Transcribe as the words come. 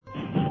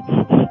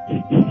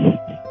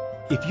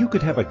If you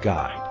could have a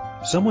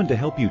guide, someone to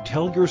help you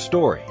tell your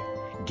story,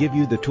 give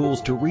you the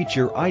tools to reach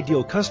your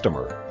ideal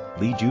customer,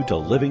 lead you to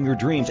living your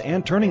dreams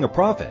and turning a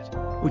profit,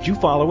 would you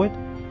follow it?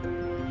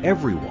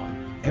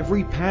 Everyone,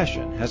 every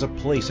passion has a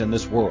place in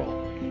this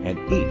world, and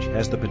each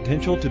has the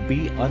potential to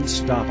be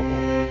unstoppable.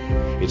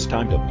 It's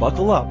time to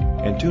buckle up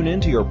and tune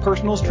in to your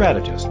personal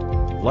strategist,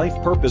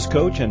 life purpose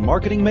coach and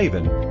marketing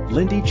maven,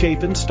 Lindy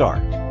Chafin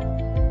Stark.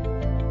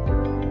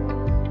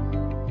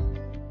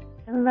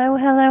 Hello,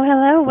 hello,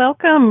 hello.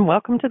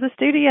 Welcome to the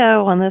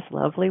studio on this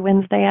lovely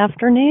Wednesday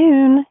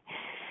afternoon.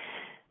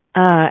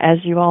 As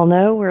you all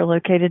know, we're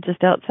located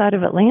just outside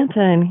of Atlanta,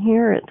 and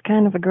here it's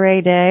kind of a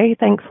gray day.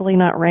 Thankfully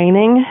not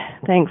raining.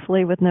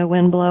 Thankfully with no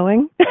wind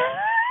blowing.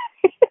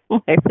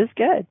 Life is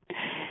good.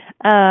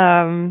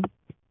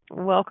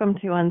 Welcome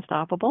to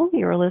Unstoppable.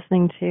 You're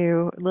listening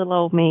to little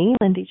old me,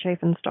 Lindy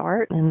Chafin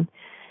Start. And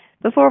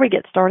before we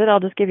get started, I'll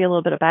just give you a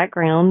little bit of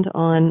background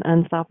on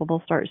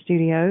Unstoppable Start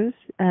Studios.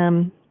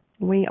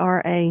 We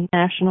are a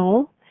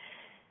national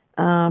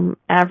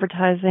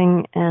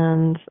advertising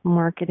and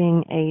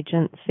marketing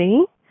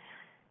agency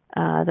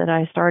that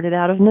I started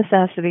out of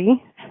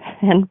necessity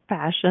and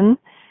passion,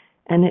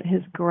 and it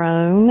has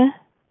grown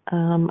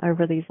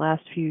over these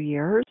last few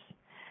years.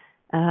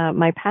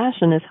 My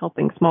passion is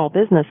helping small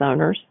business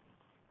owners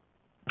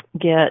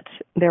get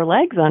their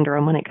legs under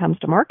them when it comes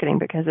to marketing,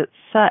 because it's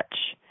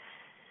such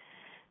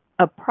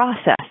a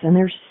process and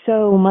there's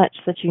so much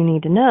that you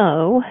need to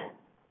know.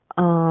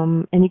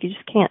 And you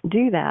just can't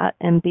do that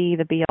and be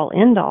the be-all,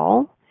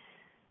 end-all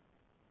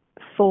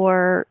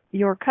for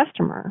your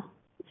customer.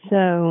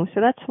 So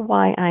that's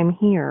why I'm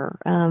here.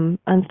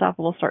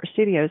 Unstoppable Start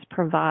Studios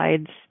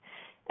provides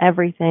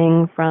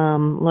everything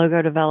from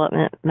logo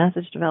development,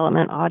 message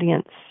development,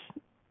 audience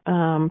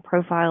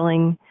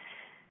profiling,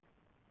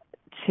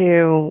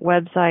 to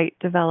website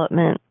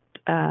development,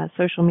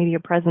 social media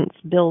presence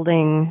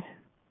building.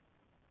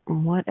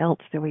 What else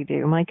do we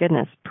do? My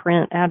goodness,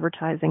 print,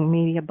 advertising,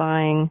 media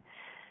buying,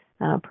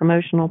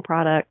 promotional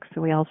products.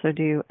 We also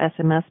do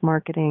SMS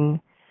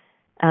marketing,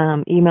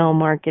 email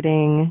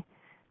marketing,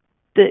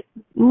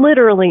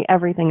 literally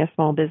everything a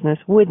small business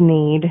would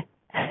need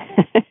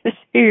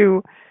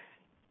to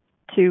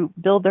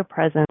build their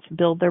presence,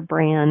 build their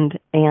brand,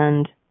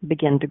 and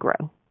begin to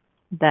grow.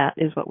 That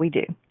is what we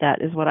do.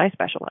 That is what I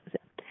specialize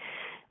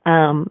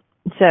in.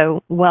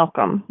 So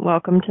welcome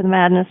to the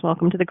madness.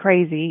 Welcome to the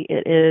crazy.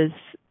 It is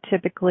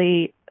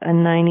typically a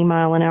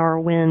 90-mile-an-hour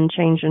wind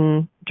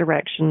changing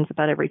directions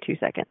about every 2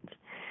 seconds.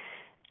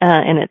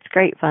 And it's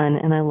great fun,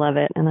 and I love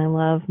it. And I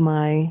love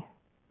my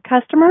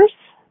customers,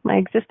 my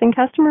existing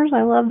customers.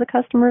 I love the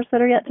customers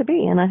that are yet to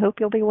be, and I hope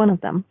you'll be one of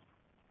them.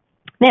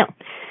 Now,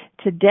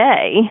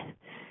 today,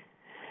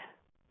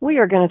 we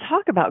are going to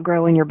talk about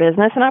growing your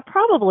business, and I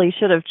probably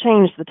should have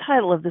changed the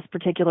title of this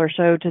particular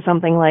show to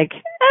something like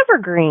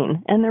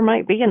Evergreen, and there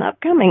might be an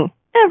upcoming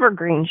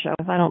Evergreen show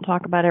if I don't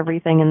talk about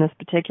everything in this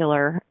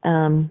particular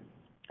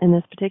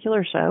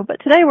show. But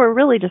today we're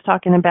really just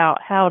talking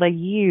about how to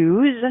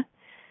use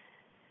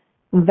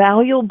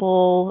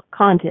valuable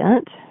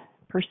content,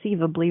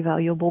 perceivably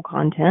valuable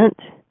content,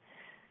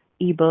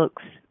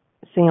 ebooks,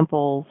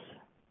 samples,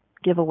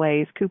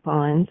 giveaways,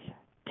 coupons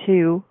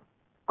to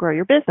grow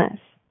your business.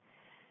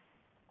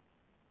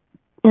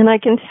 And I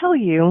can tell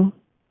you,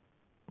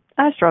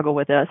 I struggle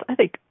with this. I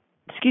think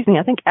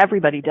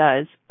everybody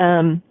does.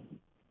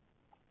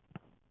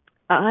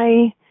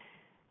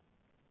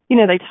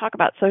 They talk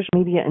about social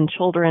media and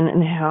children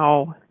and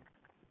how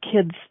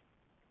kids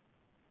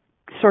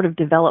sort of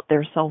develop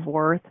their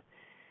self-worth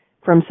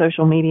from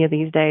social media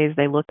these days.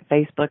 They look at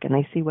Facebook and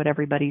they see what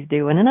everybody's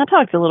doing. And I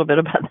talked a little bit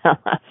about that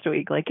last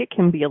week. Like, it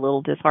can be a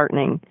little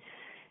disheartening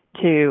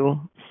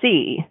to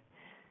see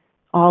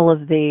all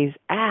of these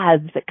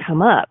ads that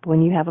come up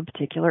when you have a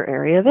particular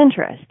area of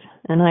interest.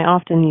 And I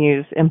often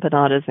use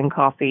empanadas and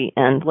coffee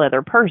and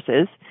leather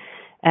purses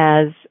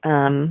as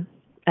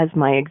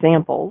my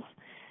examples.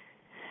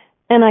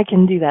 And I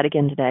can do that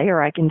again today,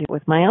 or I can do it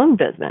with my own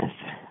business.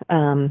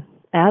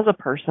 As a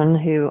person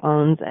who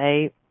owns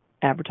a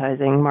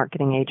advertising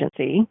marketing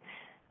agency,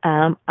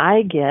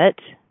 I get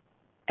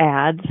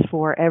ads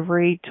for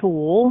every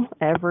tool,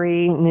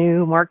 every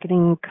new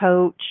marketing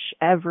coach,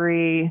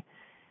 every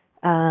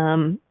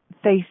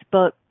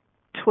Facebook,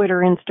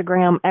 Twitter,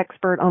 Instagram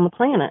expert on the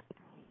planet.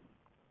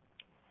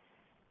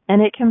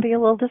 And it can be a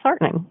little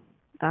disheartening.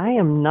 I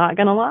am not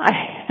going to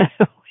lie.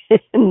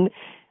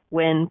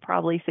 when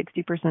probably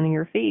 60% of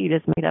your feed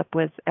is made up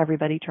with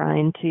everybody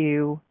trying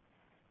to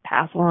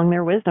pass along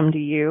their wisdom to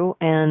you,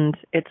 and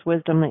it's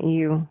wisdom that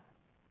you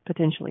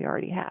potentially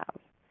already have.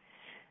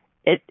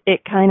 It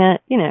kind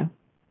of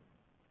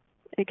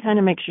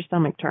makes your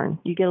stomach turn.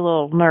 You get a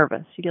little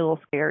nervous. You get a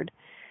little scared.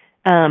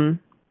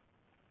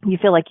 You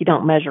feel like you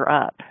don't measure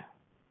up.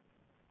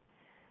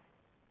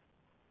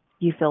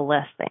 You feel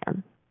less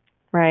than,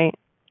 right?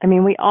 I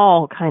mean, we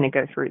all kind of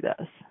go through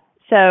this.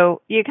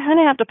 So you kind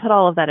of have to put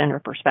all of that into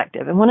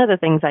perspective. And one of the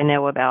things I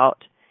know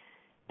about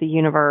the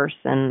universe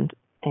and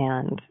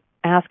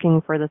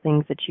asking for the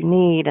things that you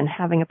need and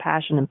having a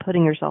passion and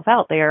putting yourself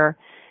out there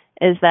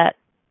is that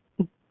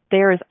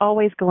there is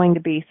always going to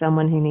be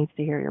someone who needs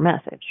to hear your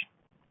message.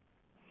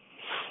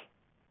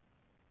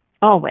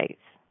 Always.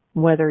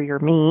 Whether you're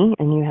me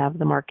and you have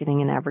the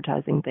marketing and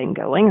advertising thing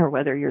going, or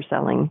whether you're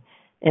selling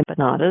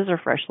empanadas or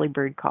freshly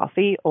brewed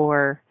coffee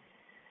or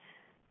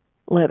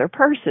leather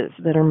purses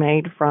that are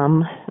made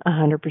from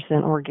 100%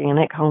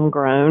 organic,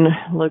 homegrown,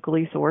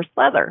 locally sourced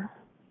leather.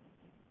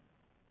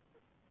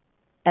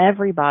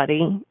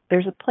 Everybody,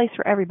 there's a place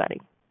for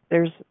everybody.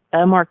 There's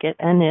a market,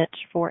 a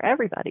niche for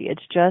everybody.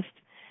 It's just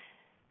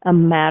a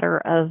matter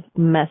of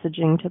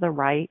messaging to the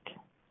right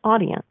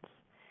audience.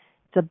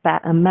 It's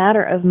a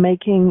matter of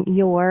making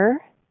your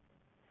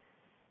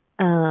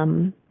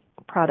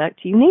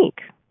product unique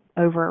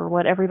over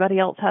what everybody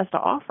else has to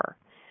offer.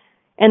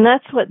 And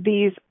that's what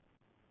these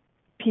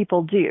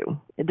people do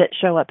that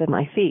show up in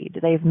my feed.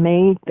 They've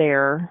made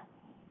their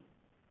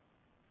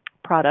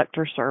product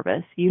or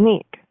service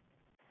unique.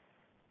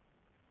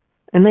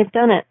 And they've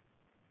done it.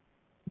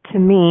 To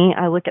me,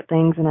 I look at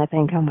things and I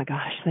think, oh my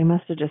gosh, they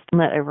must have just done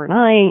that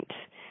overnight.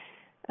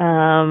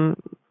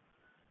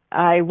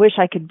 I wish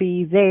I could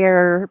be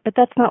there, but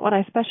that's not what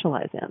I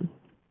specialize in.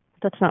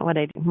 That's not what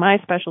I do. My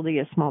specialty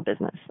is small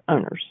business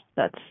owners.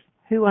 That's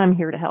who I'm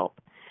here to help.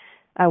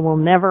 I will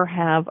never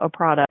have a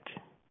product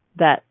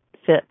that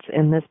fits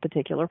in this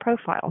particular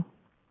profile.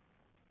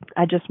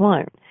 I just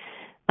won't.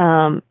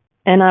 And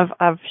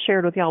I've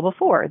shared with y'all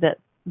before that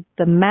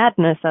the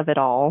madness of it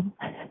all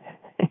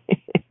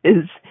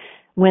is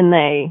when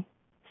they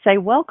say,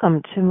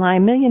 welcome to my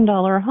 $1 million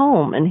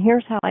home, and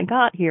here's how I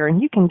got here,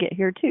 and you can get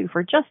here too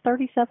for just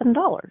 $37.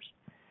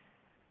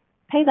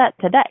 Pay that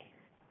today.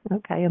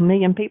 Okay, 1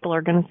 million people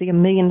are going to see $1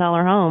 million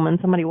home and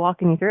somebody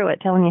walking you through it,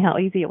 telling you how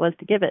easy it was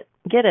to get it,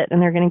 and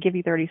they're going to give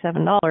you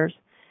 $37.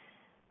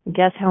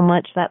 Guess how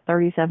much that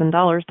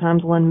 $37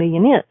 times 1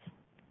 million is?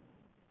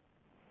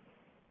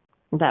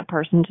 That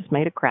person just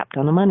made a crap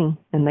ton of money,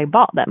 and they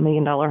bought that $1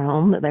 million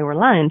home that they were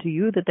lying to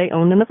you that they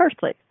owned in the first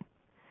place.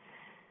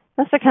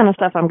 That's the kind of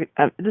stuff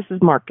this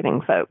is marketing,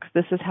 folks.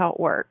 This is how it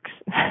works.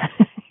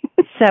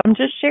 So I'm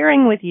just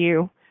sharing with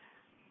you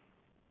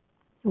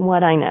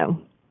what I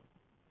know.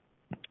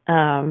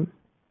 I'm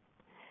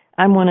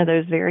one of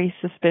those very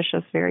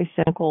suspicious, very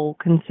cynical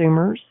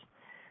consumers.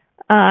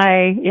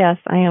 I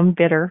am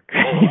bitter.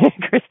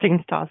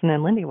 Christine's tossing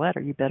in, Lindy, what,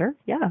 are you bitter?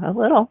 Yeah, a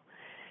little.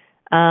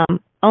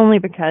 Only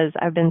because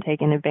I've been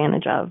taken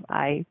advantage of.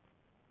 I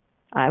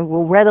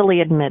will readily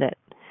admit it.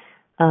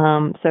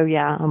 So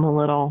yeah, I'm a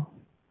little,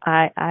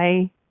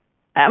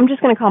 I'm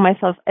just going to call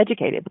myself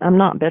educated. I'm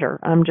not bitter.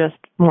 I'm just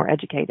more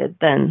educated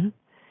than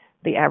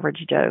the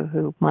average Joe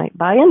who might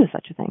buy into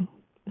such a thing.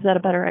 Is that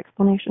a better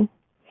explanation?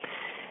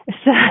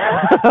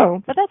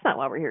 So, but that's not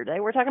why we're here today.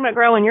 We're talking about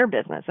growing your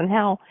business and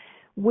how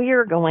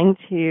we're going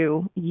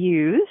to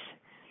use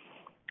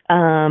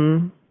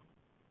ebooks,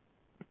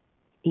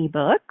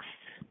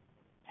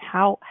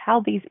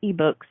 how these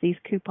ebooks, these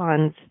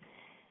coupons,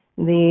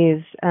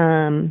 these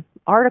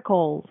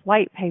articles,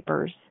 white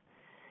papers,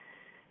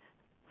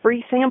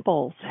 free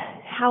samples,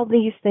 how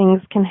these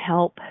things can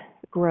help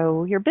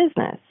grow your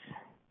business.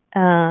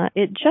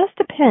 It just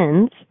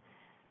depends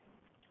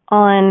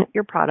on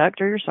your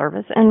product or your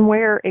service and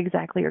where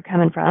exactly you're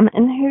coming from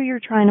and who you're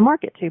trying to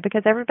market to,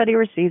 because everybody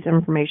receives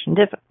information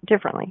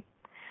differently.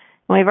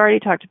 And we've already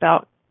talked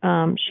about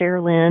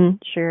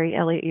Sherry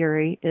Elliott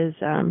Erie is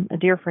a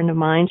dear friend of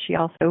mine. She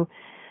also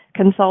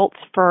consults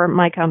for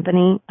my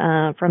company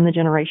from the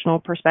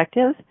generational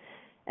perspective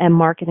and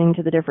marketing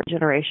to the different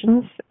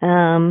generations.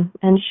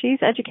 And she's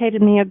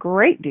educated me a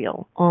great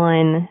deal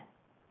on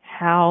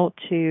how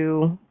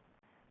to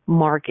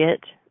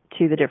market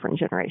to the different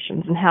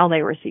generations and how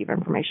they receive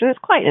information. It's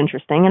quite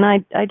interesting, and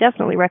I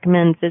definitely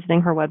recommend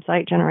visiting her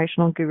website,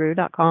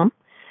 generationalguru.com,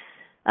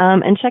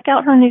 and check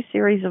out her new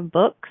series of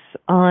books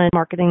on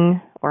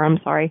marketing,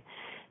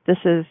 this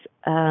is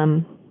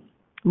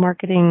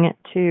marketing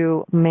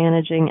to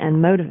managing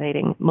and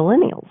motivating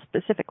millennials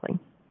specifically.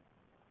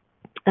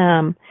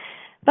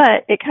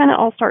 But it kind of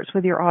all starts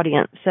with your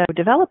audience. So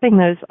developing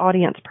those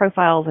audience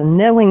profiles and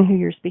knowing who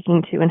you're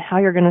speaking to and how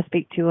you're going to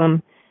speak to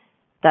them,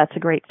 that's a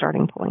great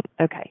starting point.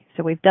 Okay,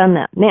 so we've done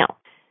that. Now,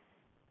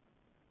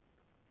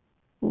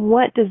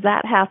 what does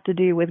that have to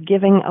do with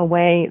giving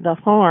away the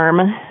farm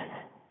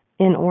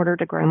in order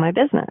to grow my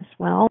business?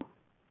 Well,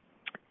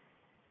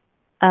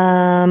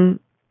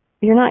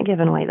 you're not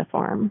giving away the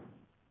farm.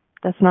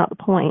 That's not the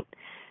point.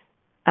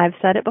 I've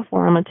said it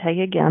before. I'm going to tell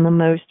you again. The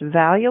most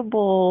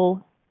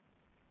valuable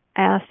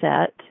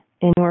asset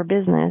in your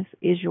business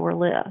is your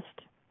list.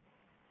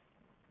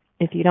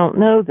 If you don't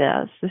know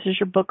this is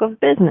your book of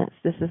business.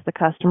 This is the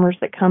customers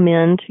that come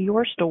into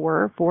your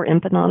store for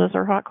empanadas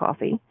or hot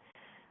coffee.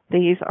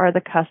 These are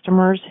the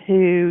customers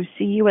who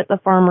see you at the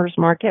farmer's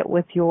market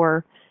with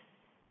your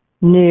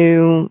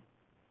new,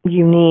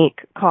 unique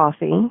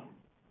coffee.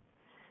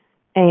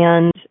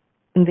 And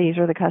these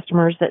are the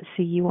customers that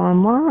see you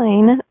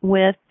online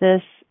with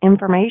this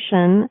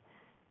information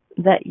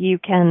that you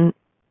can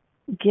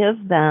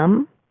give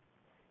them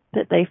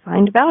that they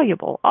find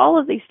valuable. All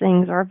of these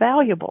things are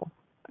valuable.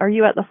 Are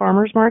you at the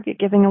farmer's market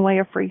giving away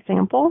a free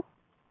sample?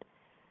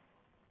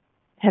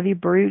 Have you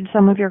brewed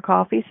some of your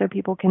coffee so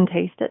people can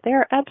taste it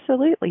there?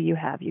 Absolutely you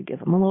have. You give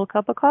them a little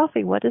cup of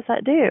coffee. What does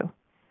that do?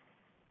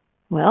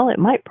 Well, it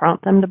might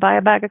prompt them to buy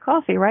a bag of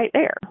coffee right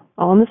there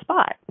on the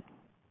spot.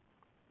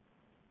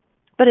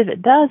 But if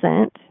it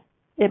doesn't,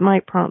 it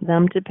might prompt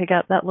them to pick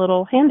up that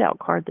little handout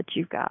card that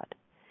you've got.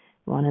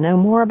 Want to know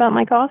more about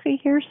my coffee?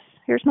 Here's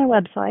my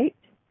website.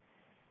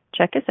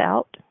 Check us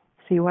out.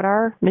 See what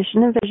our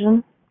mission and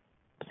vision,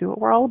 see what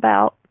we're all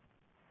about,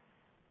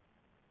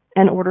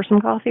 and order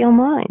some coffee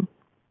online.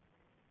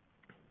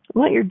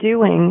 What you're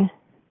doing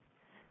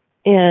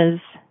is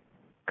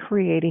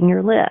creating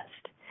your list.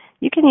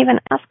 You can even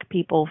ask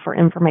people for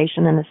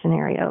information in a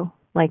scenario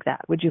like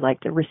that. Would you like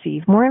to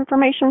receive more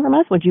information from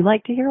us? Would you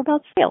like to hear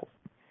about sales?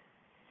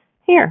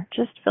 Here,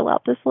 just fill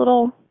out this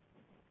little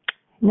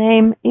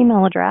name,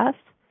 email address.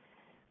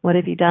 What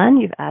have you done?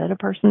 You've added a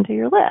person to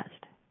your list.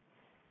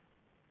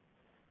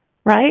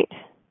 Right?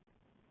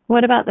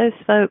 What about those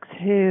folks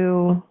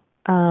who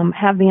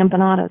have the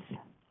empanadas?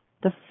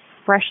 The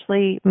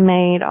freshly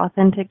made,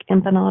 authentic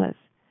empanadas.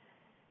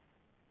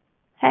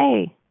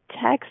 Hey,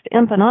 text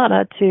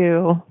empanada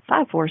to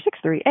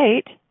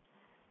 54638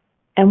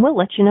 and we'll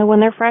let you know when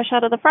they're fresh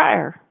out of the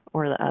fryer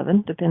or the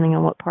oven, depending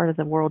on what part of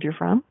the world you're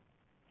from.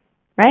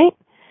 Right?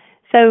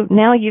 So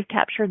now you've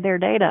captured their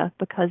data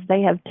because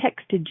they have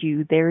texted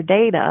you their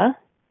data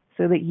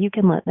so that you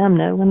can let them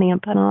know when the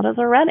empanadas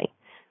are ready.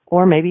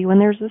 Or maybe when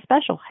there's a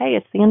special. Hey,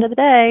 it's the end of the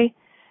day.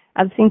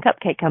 I've seen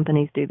cupcake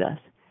companies do this.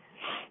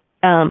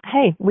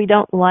 Hey, we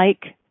don't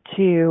like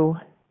to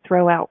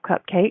throw out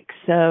cupcakes,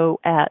 so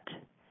at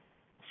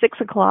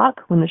 6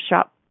 o'clock when the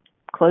shop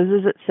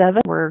closes at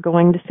 7, we're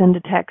going to send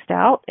a text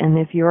out, and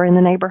if you're in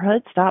the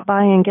neighborhood, stop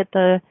by and get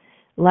the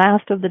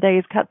last of the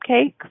day's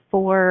cupcakes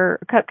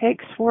for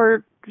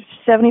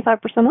 75%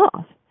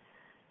 off.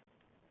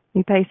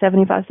 You pay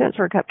 75 cents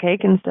for a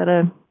cupcake instead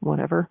of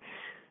whatever,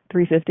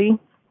 $3.50.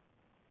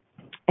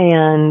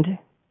 And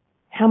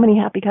how many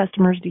happy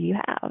customers do you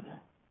have?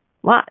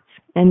 Lots.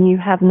 And you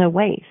have no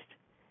waste.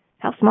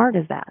 How smart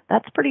is that?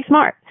 That's pretty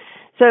smart.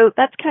 So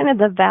that's kind of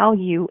the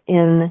value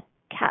in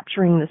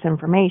capturing this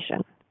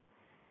information.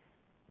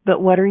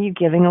 But what are you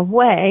giving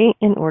away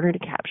in order to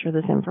capture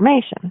this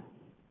information?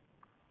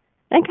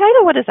 And kind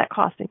of what is that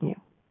costing you?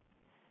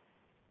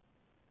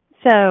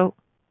 So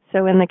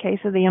in the case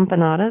of the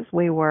empanadas,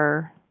 we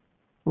were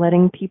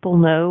letting people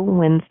know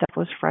when stuff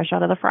was fresh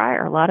out of the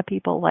fryer. A lot of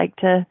people like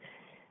to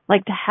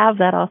have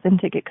that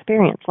authentic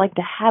experience, like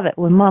to have it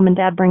when mom and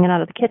dad bring it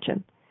out of the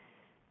kitchen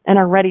and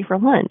are ready for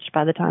lunch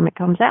by the time it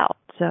comes out.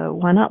 So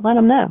why not let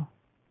them know?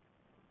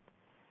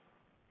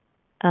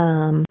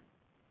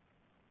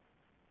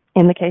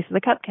 In the case of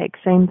the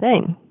cupcakes, same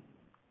thing.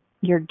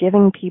 You're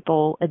giving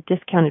people a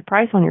discounted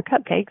price on your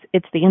cupcakes.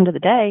 It's the end of the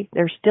day.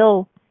 They're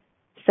still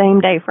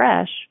same day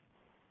fresh,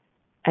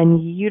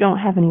 and you don't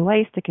have any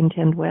waste to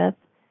contend with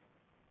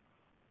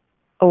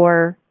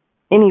or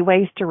any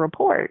waste to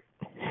report.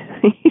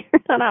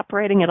 You're not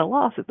operating at a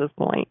loss at this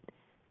point.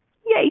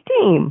 Yay,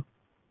 team.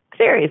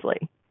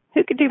 Seriously.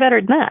 Who could do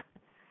better than that?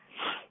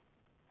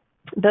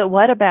 But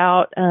what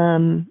about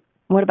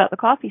the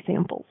coffee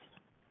samples?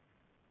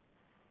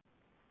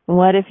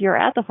 What if you're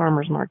at the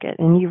farmer's market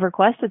and you've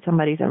requested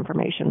somebody's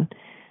information?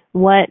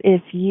 What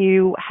if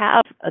you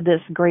have this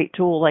great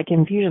tool like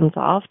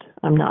Infusionsoft?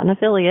 I'm not an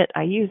affiliate.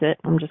 I use it.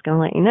 I'm just going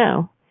to let you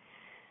know.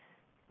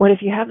 What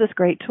if you have this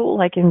great tool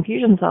like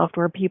Infusionsoft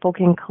where people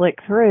can click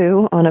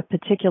through on a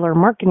particular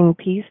marketing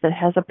piece that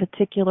has a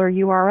particular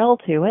URL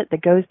to it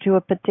that goes to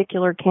a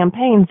particular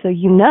campaign so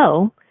you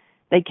know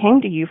they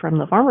came to you from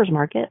the farmer's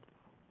market?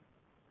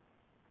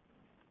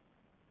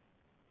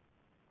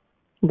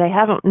 They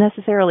haven't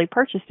necessarily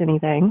purchased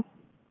anything,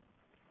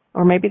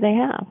 or maybe they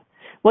have.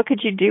 What could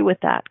you do with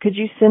that? Could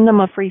you send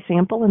them a free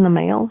sample in the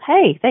mail?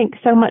 Hey, thanks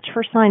so much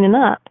for signing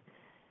up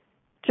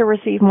to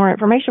receive more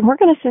information. We're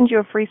going to send you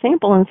a free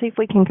sample and see if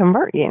we can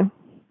convert you.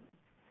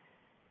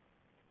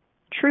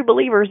 True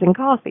believers in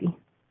coffee,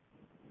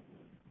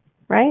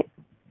 right?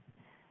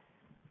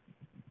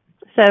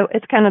 So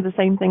it's kind of the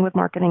same thing with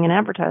marketing and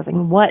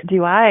advertising. What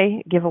do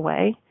I give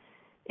away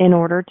in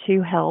order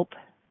to help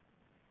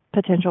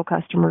potential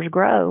customers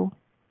grow?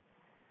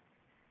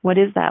 What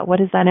is that?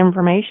 What is that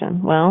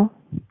information? Well,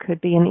 it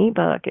could be an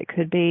ebook. It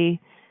could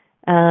be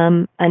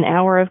an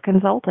hour of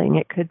consulting.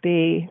 It could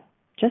be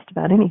just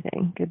about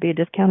anything. It could be a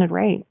discounted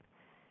rate.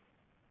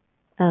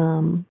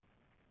 But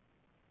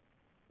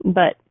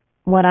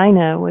what I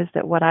know is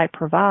that what I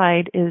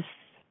provide is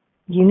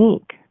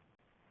unique.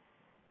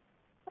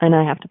 And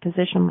I have to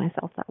position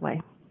myself that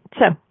way.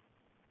 So,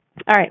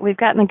 all right, we've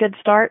gotten a good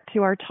start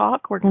to our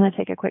talk. We're going to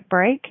take a quick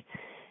break.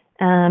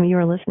 You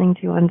are listening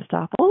to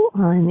Unstoppable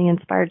on the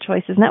Inspired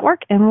Choices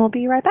Network, and we'll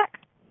be right back.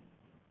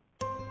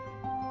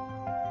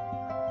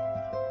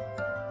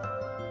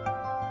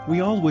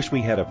 We all wish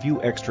we had a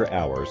few extra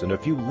hours and a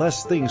few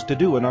less things to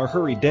do in our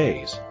hurried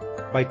days.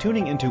 By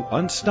tuning into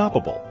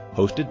Unstoppable,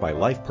 Hosted by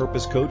life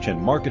purpose coach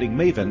and marketing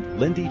maven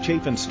Lindy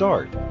Chafin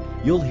Start,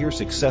 you'll hear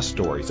success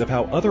stories of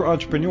how other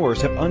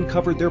entrepreneurs have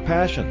uncovered their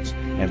passions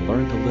and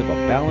learned to live a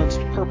balanced,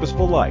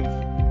 purposeful life.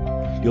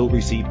 You'll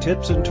receive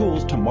tips and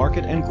tools to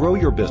market and grow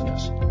your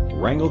business,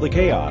 wrangle the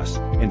chaos,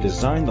 and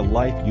design the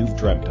life you've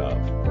dreamt of.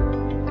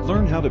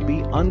 Learn how to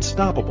be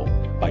unstoppable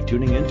by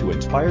tuning in to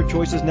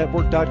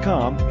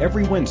InspiredChoicesNetwork.com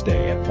every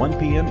Wednesday at 1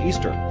 p.m.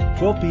 Eastern,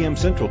 12 p.m.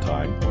 Central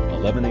Time,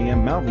 11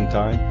 a.m. Mountain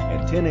Time,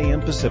 and 10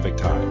 a.m. Pacific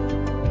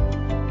Time.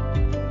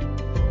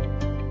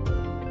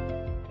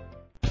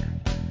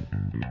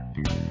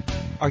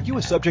 Are you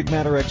a subject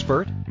matter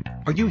expert?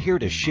 Are you here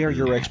to share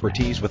your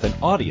expertise with an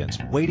audience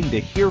waiting to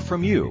hear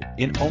from you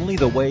in only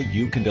the way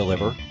you can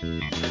deliver?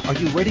 Are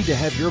you ready to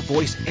have your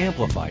voice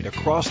amplified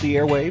across the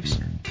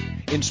airwaves?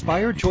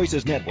 Inspired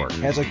Choices Network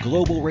has a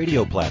global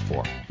radio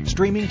platform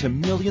streaming to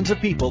millions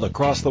of people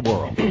across the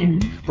world.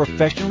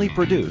 Professionally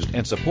produced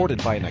and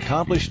supported by an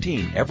accomplished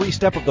team every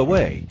step of the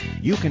way,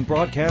 you can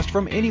broadcast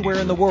from anywhere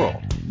in the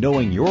world,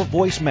 knowing your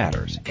voice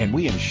matters, and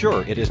we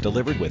ensure it is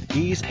delivered with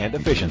ease and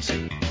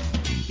efficiency.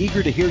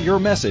 Eager to hear your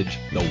message?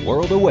 The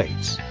world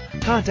awaits.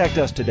 Contact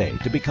us today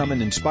to become an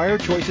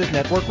Inspired Choices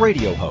Network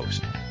radio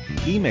host.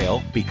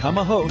 Email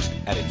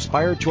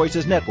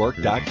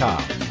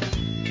becomeahost@inspiredchoicesnetwork.com.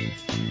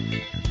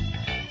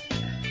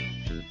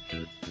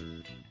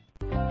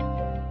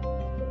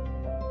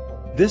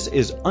 This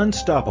is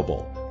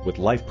Unstoppable with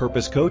life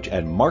purpose coach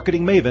and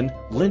marketing maven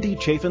Lindy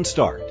Chafin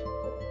Start.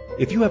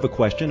 If you have a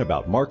question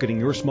about marketing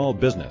your small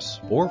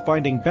business or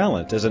finding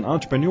balance as an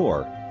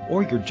entrepreneur,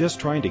 or you're just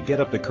trying to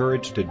get up the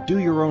courage to do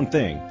your own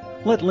thing,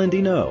 let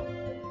Lindy know.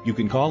 You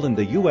can call in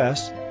the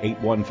U.S.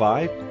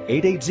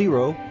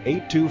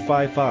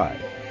 815-880-8255,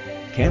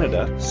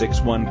 Canada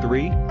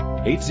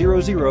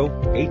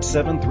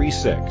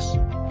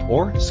 613-800-8736,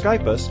 or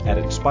Skype us at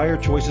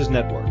Inspired Choices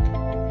Network.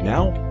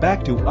 Now,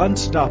 back to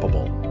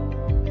Unstoppable.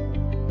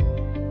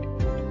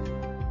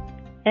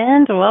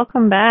 And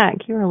welcome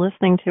back. You are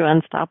listening to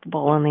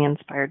Unstoppable on the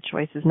Inspired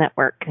Choices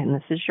Network, and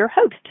this is your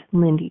host,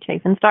 Lindy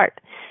Chafin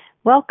Start.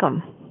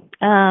 Welcome.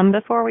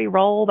 Before we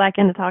roll back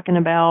into talking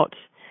about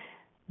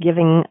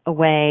giving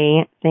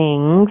away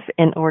things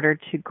in order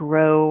to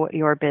grow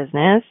your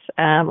business,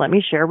 let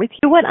me share with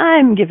you what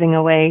I'm giving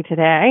away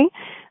today,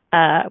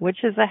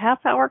 which is a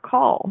half-hour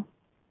call.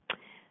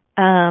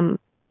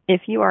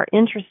 If you are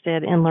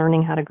interested in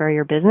learning how to grow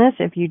your business,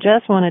 if you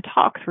just want to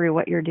talk through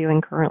what you're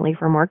doing currently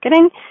for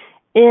marketing,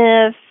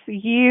 if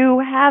you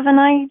have an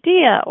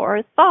idea or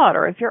a thought,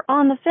 or if you're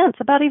on the fence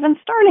about even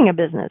starting a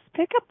business,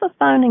 pick up the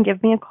phone and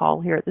give me a call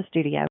here at the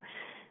studio.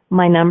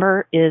 My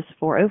number is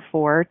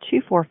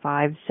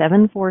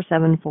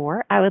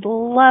 404-245-7474. I would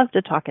love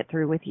to talk it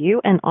through with you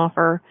and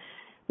offer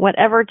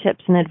whatever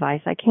tips and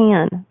advice I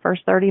can.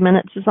 First 30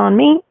 minutes is on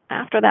me.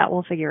 After that,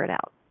 we'll figure it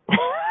out.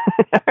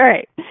 All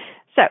right.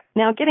 So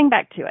now getting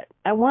back to it,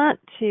 I want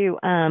to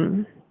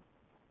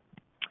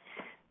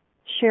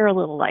share a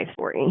little life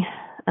story.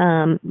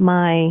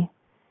 My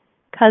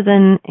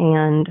cousin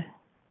and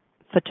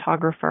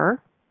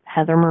photographer,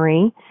 Heather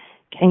Marie,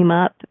 came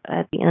up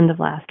at the end of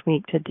last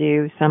week to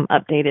do some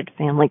updated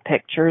family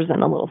pictures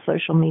and a little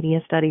social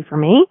media study for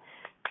me.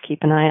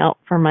 Keep an eye out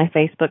for my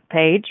Facebook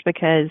page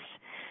because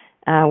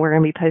we're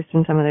going to be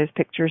posting some of those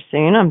pictures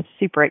soon. I'm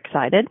super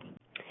excited.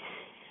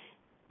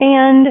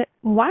 And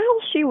while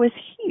she was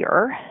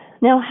here,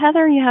 now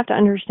Heather, you have to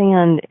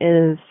understand,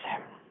 is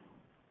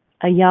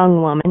a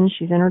young woman.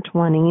 She's in her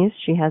 20s.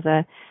 She has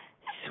a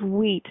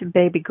sweet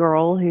baby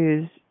girl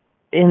who's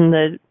in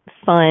the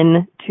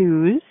fun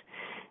twos.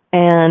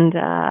 And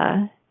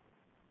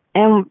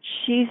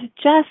she's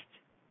just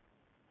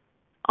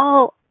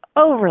all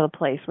over the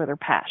place with her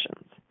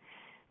passions,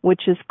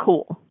 which is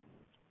cool.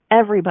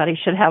 Everybody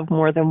should have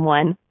more than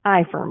one,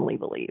 I firmly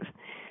believe.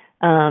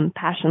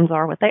 Passions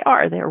are what they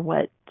are. They're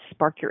what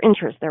spark your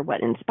interest. They're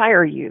what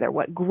inspire you. They're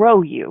what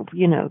grow you.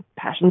 You know,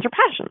 passions are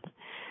passions.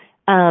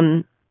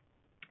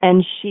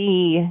 And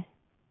she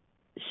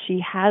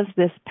has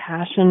this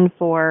passion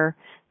for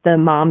the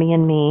mommy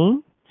and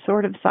me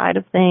sort of side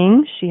of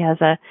things. She has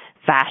a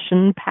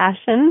fashion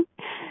passion,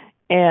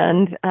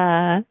 and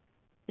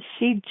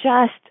she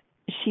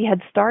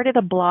had started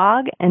a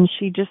blog, and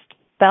she just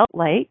felt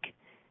like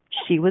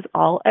she was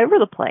all over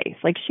the place.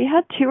 Like she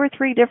had 2 or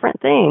 3 different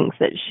things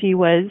that she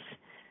was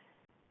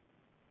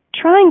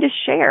trying to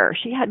share.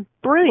 She had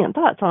brilliant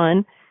thoughts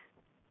on,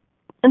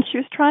 and she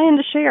was trying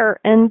to share,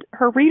 and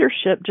her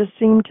readership just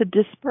seemed to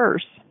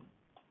disperse.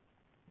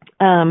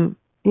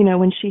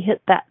 When she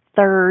hit that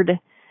third,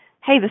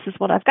 hey, this is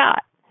what I've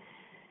got.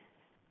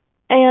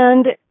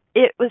 And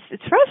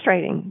it's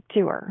frustrating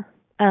to her.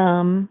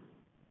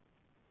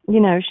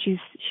 She's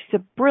a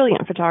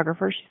brilliant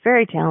photographer. She's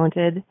very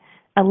talented.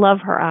 I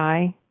love her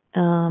eye.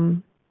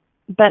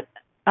 But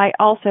I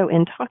also,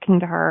 in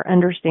talking to her,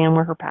 understand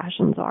where her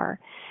passions are.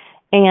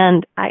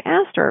 And I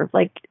asked her,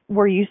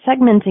 were you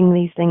segmenting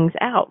these things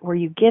out? Were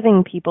you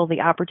giving people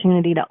the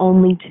opportunity to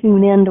only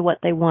tune in to what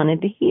they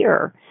wanted to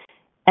hear?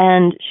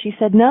 And she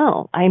said,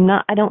 no, I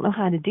don't know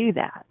how to do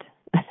that.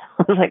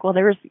 I was like, well,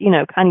 there's,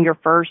 kind of your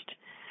first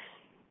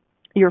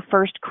your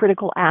first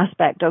critical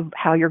aspect of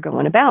how you're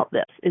going about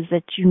this is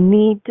that you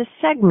need to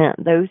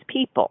segment those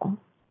people.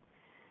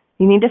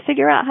 You need to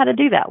figure out how to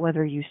do that,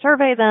 whether you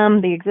survey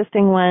them, the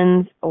existing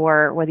ones,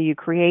 or whether you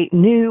create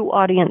new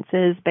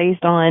audiences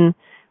based on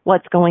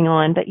what's going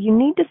on. But you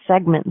need to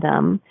segment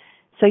them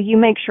so you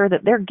make sure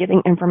that they're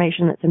getting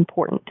information that's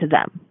important to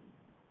them.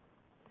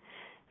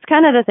 It's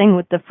kind of the thing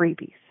with the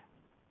freebies.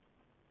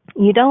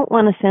 You don't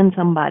want to send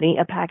somebody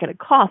a packet of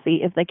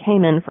coffee if they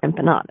came in for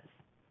empanadas.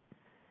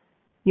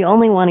 You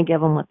only want to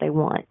give them what they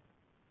want,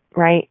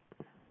 right?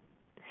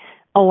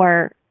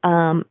 Or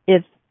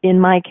if, in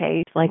my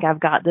case, like I've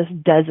got this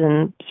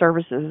dozen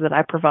services that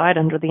I provide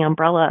under the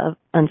umbrella of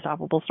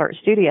Unstoppable Start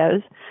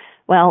Studios,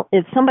 well,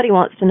 if somebody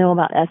wants to know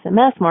about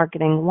SMS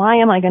marketing, why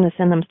am I going to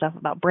send them stuff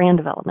about brand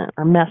development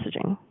or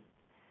messaging?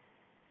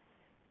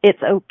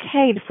 It's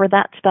okay for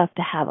that stuff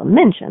to have a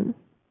mention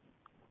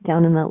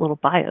down in that little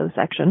bio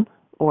section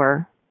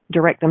or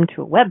direct them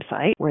to a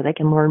website where they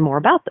can learn more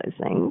about those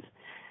things.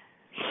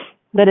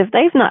 But if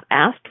they've not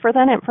asked for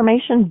that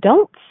information,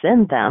 don't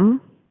send them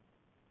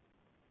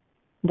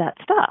that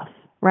stuff,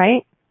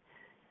 right?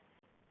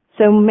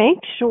 So make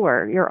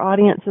sure your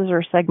audiences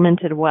are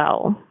segmented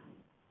well.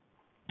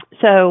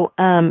 So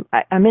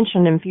I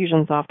mentioned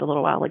Infusionsoft a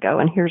little while ago,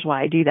 and here's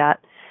why I do that.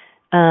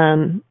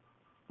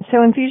 So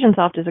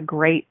Infusionsoft is a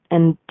great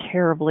and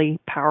terribly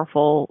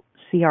powerful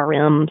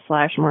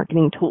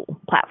CRM/marketing tool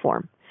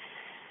platform.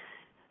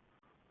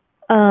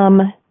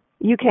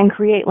 You can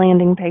create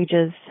landing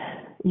pages.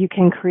 You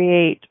can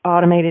create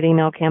automated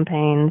email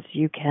campaigns.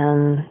 You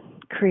can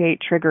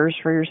create triggers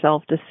for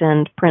yourself to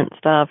send print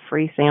stuff,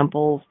 free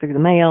samples through the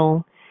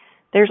mail.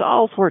 There's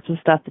all sorts of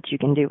stuff that you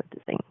can do with the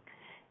thing.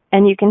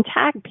 And you can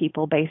tag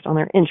people based on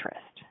their interest.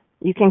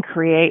 You can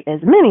create as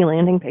many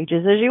landing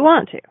pages as you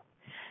want to.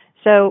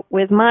 So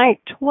with my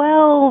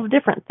 12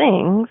 different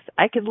things,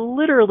 I could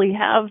literally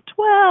have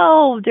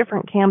 12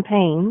 different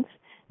campaigns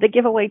that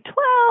give away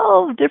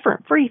 12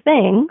 different free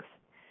things.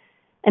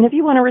 And if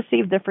you want to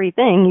receive the free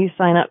thing, you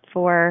sign up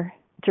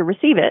to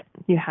receive it.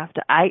 You have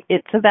to,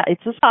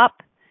 it's a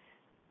stop.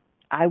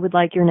 I would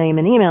like your name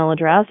and email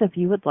address if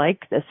you would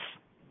like this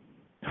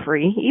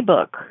free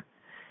ebook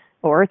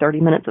or 30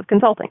 minutes of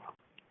consulting.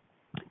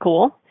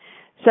 Cool.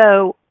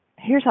 So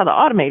here's how the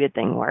automated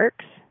thing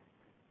works.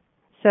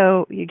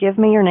 So you give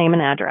me your name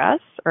and address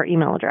or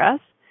email address,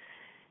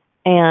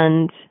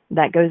 and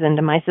that goes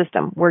into my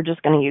system. We're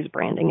just going to use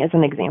branding as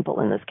an example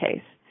in this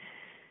case.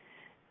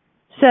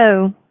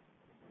 So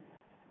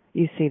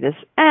you see this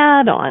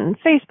ad on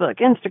Facebook,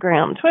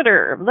 Instagram,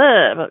 Twitter,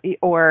 blah, blah,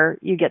 or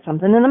you get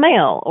something in the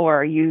mail,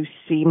 or you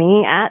see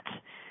me at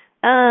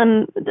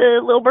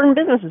the Lilburn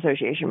Business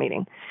Association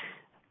meeting.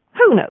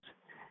 Who knows?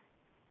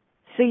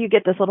 So you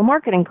get this little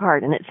marketing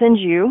card, and it sends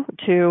you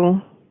to,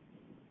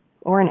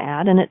 or an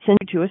ad, and it sends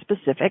you to a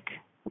specific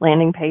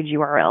landing page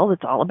URL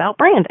that's all about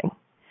branding.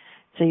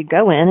 So you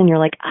go in, and you're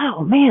like,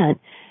 oh, man,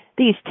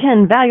 these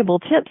 10 valuable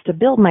tips to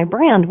build my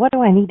brand. What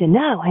do I need to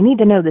know? I need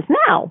to know this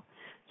now.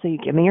 So you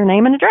give me your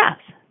name and address.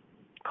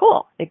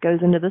 Cool. It goes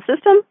into the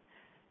system.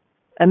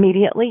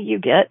 Immediately you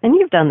get, and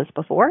you've done this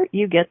before,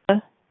 you get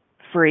the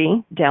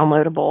free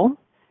downloadable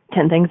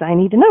 10 things I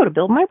need to know to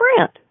build my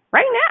brand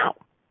right now.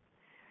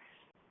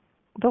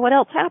 But what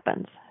else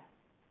happens?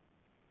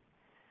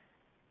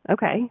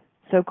 Okay,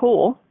 so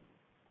cool.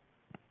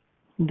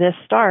 This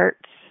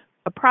starts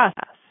a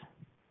process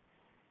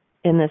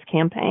in this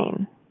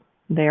campaign.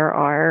 There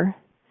are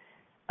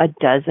a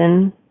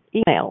dozen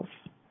emails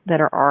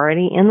that are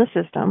already in the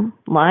system,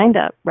 lined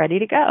up, ready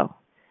to go.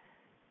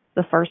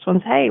 The first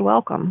one's, hey,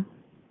 welcome.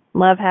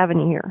 Love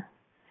having you here.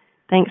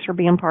 Thanks for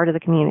being part of the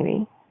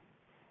community.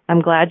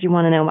 I'm glad you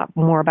want to know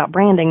more about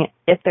branding.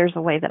 If there's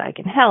a way that I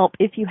can help,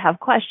 if you have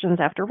questions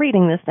after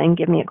reading this thing,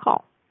 give me a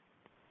call.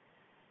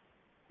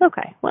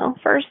 Okay, well,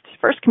 first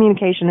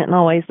communication isn't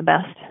always the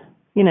best.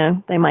 You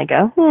know, they might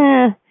go,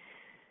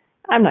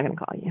 I'm not going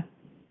to call you.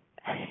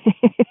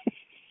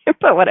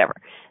 But whatever.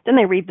 Then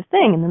they read the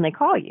thing and then they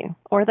call you,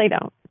 or they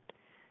don't.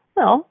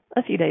 Well,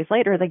 a few days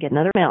later, they get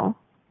another mail.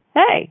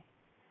 Hey,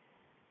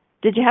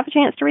 did you have a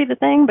chance to read the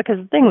thing? Because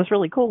the thing was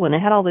really cool and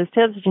it had all those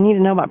tips that you need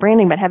to know about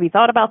branding, but have you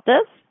thought about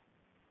this?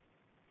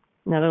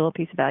 Another little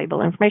piece of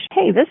valuable information.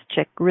 Hey, this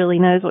chick really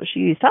knows what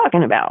she's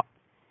talking about.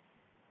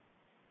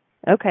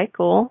 Okay,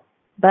 cool.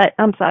 But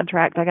I'm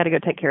sidetracked. I got to go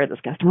take care of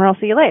this customer. I'll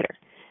see you later.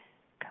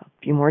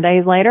 A few more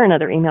days later,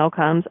 another email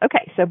comes.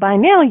 Okay, so by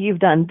now you've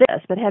done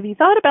this, but have you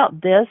thought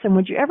about this, and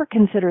would you ever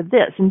consider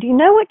this? And do you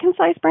know what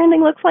concise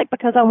branding looks like?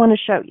 Because I want to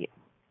show you.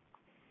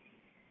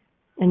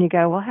 And you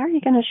go, well, how are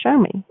you going to show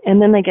me?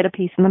 And then they get a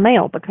piece in the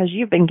mail because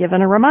you've been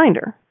given a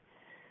reminder.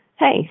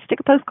 Hey, stick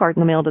a postcard in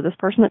the mail to this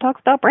person that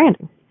talks about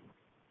branding.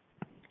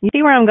 You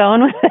see where I'm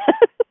going with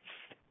this?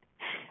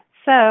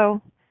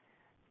 So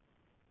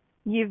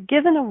you've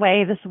given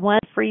away this one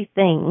free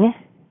thing.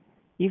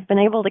 You've been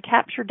able to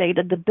capture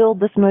data to build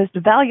this most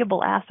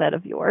valuable asset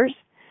of yours.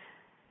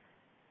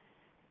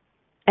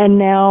 And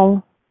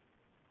now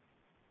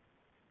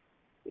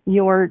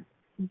you're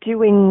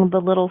doing the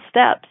little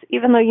steps,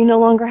 even though you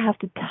no longer have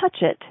to touch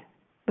it.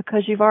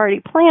 because you've already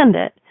planned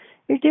it.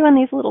 You're doing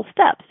these little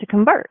steps to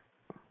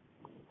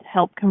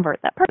help convert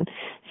that person.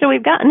 So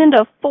we've gotten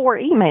into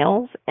 3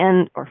 emails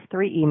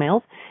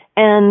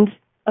and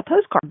a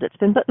postcard that's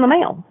been put in the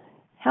mail.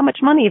 How much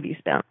money have you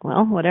spent?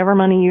 Well, whatever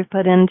money you've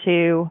put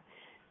into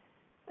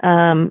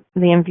the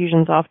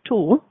Infusionsoft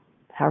tool,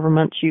 however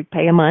much you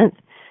pay a month,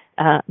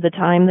 the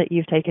time that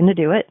you've taken to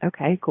do it.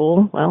 Okay,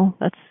 cool. Well,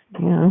 that's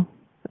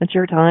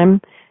your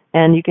time,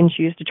 and you can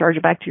choose to charge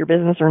it back to your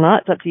business or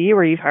not. It's up to you,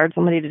 or you've hired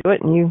somebody to do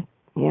it, and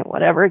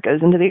whatever, it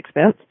goes into the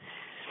expense.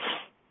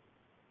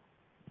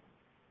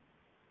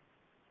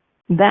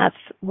 That's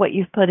what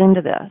you've put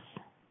into this.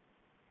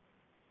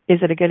 Is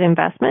it a good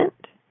investment?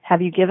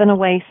 Have you given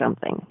away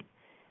something?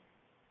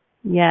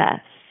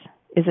 Yes.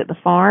 Is it the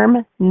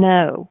farm?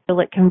 No. Will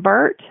it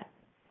convert?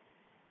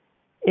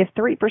 If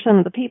 3%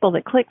 of the people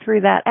that click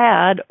through that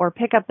ad or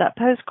pick up that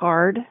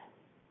postcard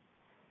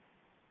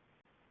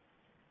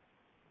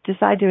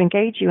decide to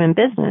engage you in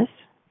business,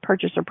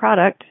 purchase a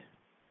product,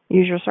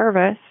 use your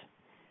service,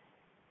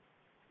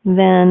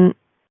 then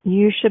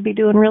you should be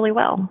doing really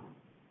well.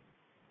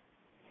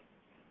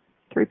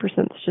 3%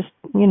 is just,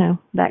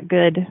 that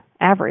good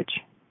average.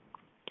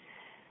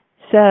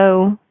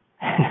 So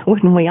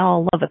wouldn't we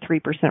all love a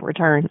 3%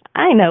 return?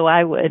 I know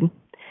I would.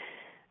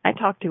 I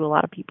talk to a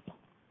lot of people,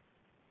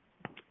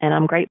 and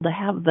I'm grateful to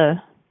have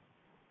the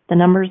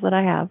numbers that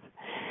I have.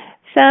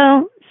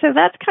 So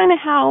that's kind of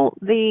how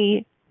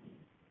the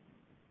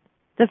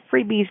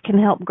freebies can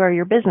help grow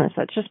your business.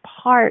 That's just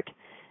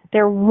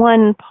they're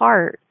one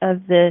part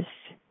of this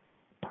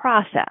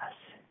process.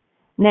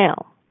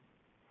 Now,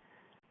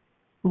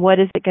 what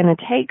is it going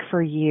to take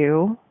for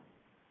you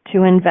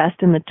to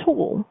invest in the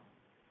tool?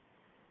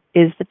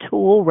 Is the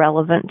tool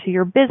relevant to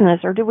your business,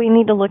 or do we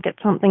need to look at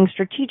something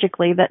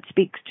strategically that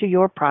speaks to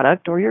your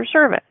product or your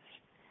service?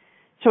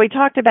 So we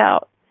talked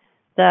about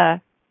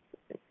 10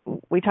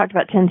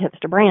 tips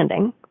to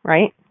branding,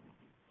 right?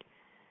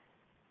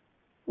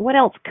 What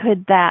else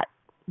could that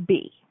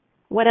be?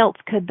 What else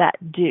could that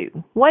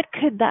do? What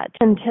could that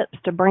 10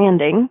 tips to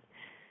branding?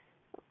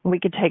 We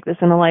could take this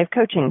in a life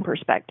coaching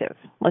perspective.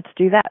 Let's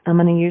do that. I'm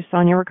going to use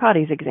Sonia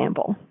Riccotti's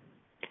example.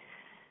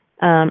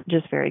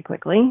 Just very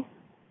quickly.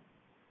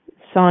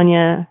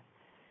 Sonia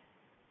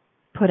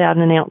put out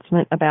an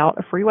announcement about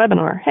a free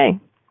webinar. Hey,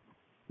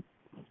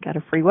 got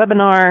a free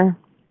webinar.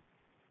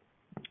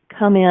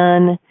 Come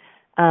in.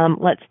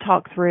 Let's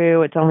talk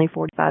through. It's only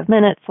 45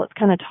 minutes. Let's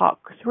kind of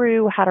talk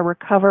through how to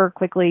recover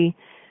quickly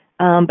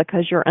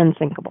because you're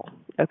unsinkable.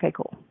 Okay,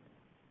 cool.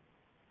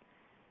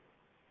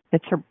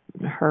 It's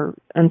her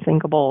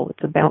Unsinkable.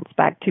 It's a Bounce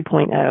Back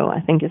 2.0,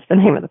 I think is the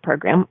name of the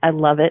program. I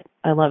love it.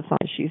 I love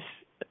Sonia.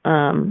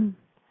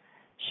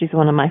 She's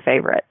one of my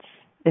favorites.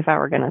 If I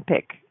were going to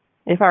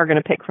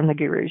pick from the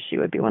gurus, she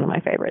would be one of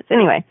my favorites.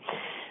 Anyway,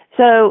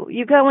 so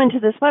you go into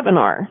this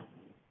webinar,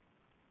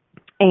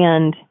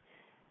 and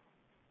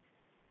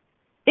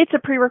it's a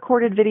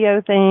pre-recorded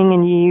video thing,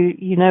 and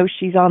you know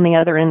she's on the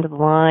other end of the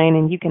line,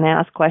 and you can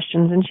ask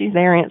questions, and she's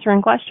there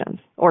answering questions,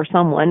 or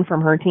someone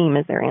from her team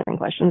is there answering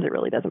questions. It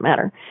really doesn't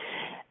matter.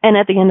 And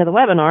at the end of the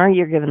webinar,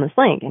 you're given this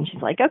link, and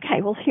she's like,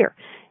 okay, well,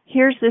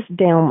 here's this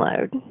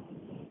download.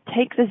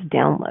 Take this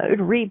download,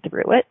 read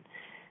through it.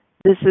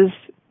 This is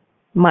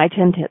my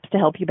 10 tips to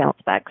help you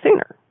bounce back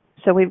sooner.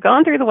 So we've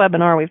gone through the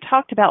webinar. We've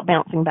talked about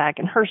bouncing back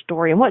and her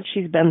story and what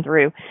she's been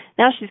through.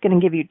 Now she's going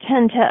to give you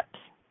 10 tips,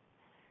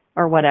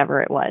 or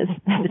whatever it was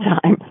at the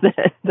time,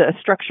 the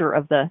structure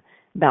of the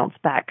bounce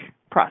back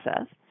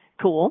process.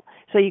 Cool.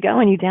 So you go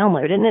and you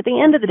download it, and at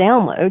the end of the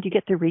download, you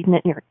get through reading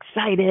it, and you're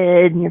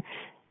excited, and you're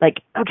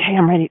like, okay,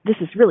 I'm ready. This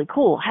is really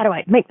cool. How do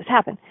I make this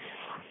happen?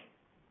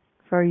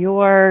 For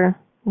your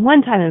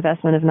one-time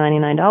investment of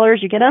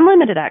 $99, you get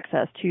unlimited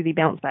access to the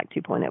Bounce Back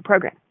 2.0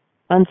 program,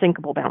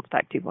 Unsinkable Bounce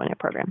Back 2.0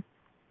 program.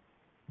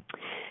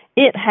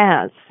 It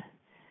has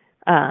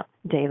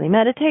daily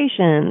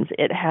meditations.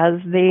 It has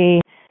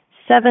the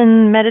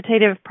 7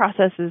 meditative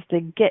processes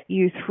to get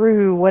you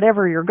through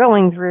whatever you're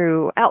going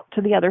through out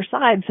to the other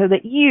side so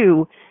that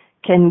you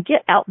can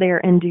get out there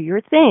and do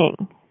your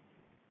thing.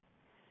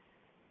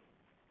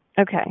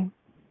 Okay.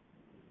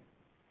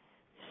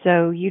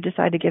 So you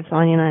decide to give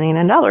Sonia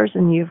 $99,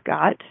 and you've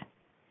got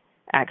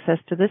access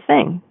to this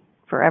thing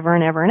forever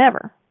and ever and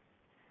ever.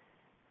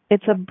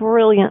 It's a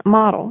brilliant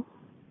model.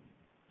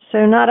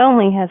 So not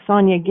only has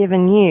Sonia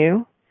given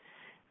you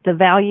the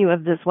value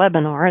of this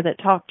webinar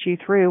that talked you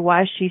through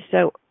why she's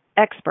so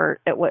expert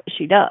at what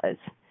she does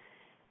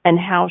and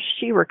how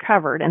she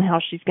recovered and how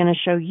she's going to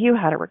show you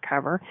how to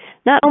recover,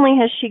 not only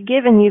has she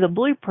given you the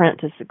blueprint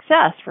to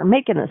success for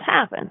making this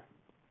happen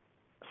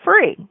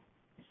free.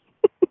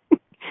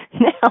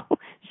 Now,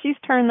 she's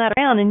turned that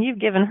around, and you've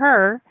given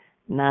her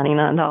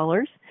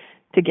 $99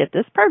 to get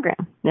this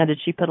program. Now, did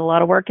she put a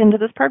lot of work into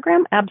this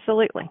program?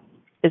 Absolutely.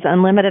 Is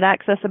unlimited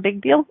access a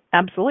big deal?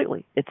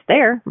 Absolutely. It's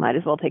there. Might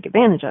as well take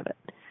advantage of it.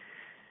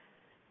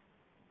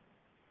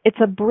 It's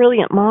a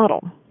brilliant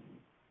model,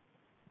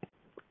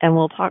 and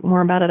we'll talk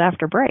more about it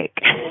after break.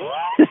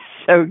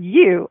 So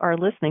you are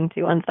listening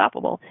to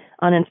Unstoppable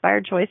on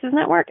Inspired Choices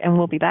Network, and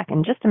we'll be back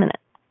in just a minute.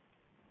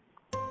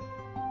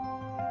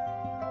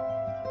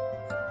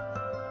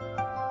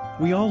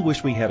 We all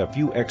wish we had a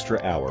few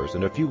extra hours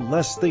and a few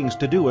less things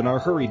to do in our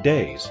hurried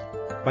days.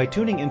 By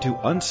tuning into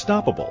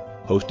Unstoppable,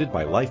 hosted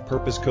by life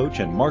purpose coach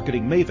and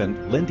marketing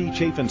maven Lindy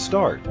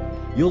Chafin-Start,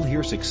 you'll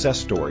hear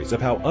success stories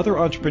of how other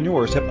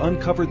entrepreneurs have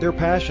uncovered their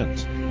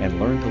passions and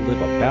learned to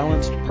live a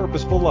balanced,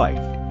 purposeful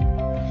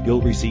life.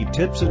 You'll receive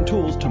tips and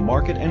tools to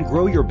market and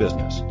grow your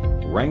business,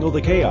 wrangle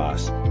the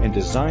chaos, and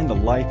design the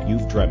life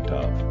you've dreamt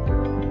of.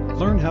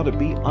 Learn how to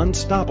be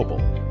unstoppable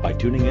by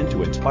tuning in to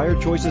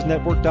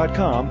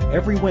InspiredChoicesNetwork.com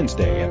every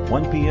Wednesday at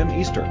 1 p.m.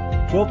 Eastern,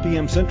 12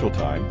 p.m. Central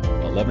Time,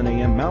 11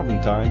 a.m.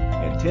 Mountain Time,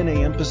 and 10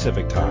 a.m.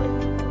 Pacific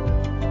Time.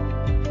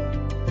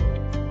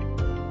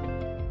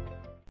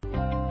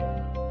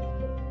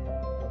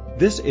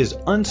 This is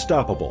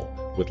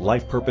Unstoppable with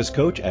life purpose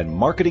coach and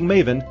marketing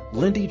maven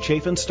Lindy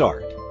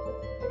Chafin-Start.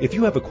 If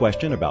you have a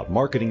question about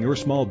marketing your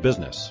small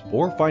business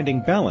or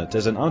finding balance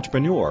as an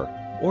entrepreneur,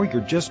 or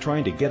you're just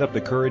trying to get up the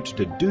courage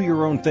to do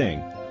your own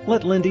thing,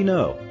 let Lindy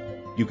know.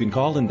 You can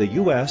call in the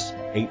U.S.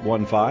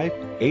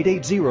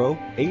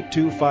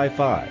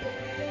 815-880-8255,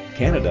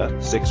 Canada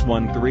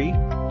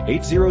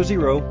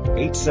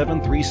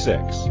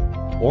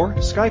 613-800-8736, or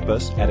Skype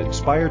us at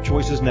Inspired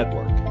Choices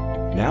Network.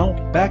 Now,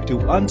 back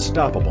to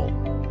Unstoppable.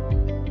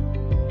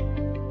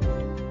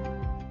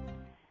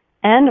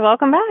 And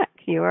welcome back.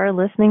 You are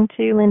listening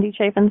to Lindy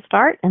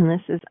Chafin-Start, and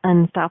this is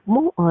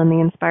Unstoppable on the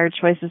Inspired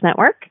Choices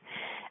Network.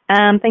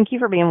 Thank you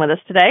for being with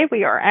us today.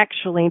 We are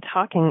actually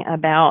talking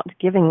about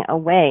giving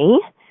away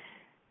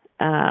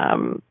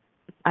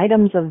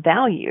items of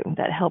value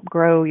that help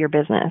grow your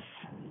business.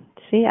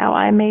 See how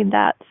I made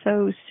that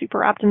so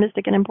super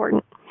optimistic and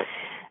important?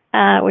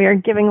 We are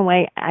giving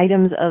away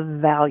items of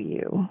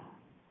value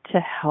to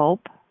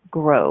help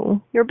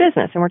grow your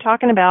business. And we're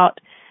talking about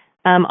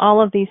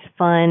all of these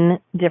fun,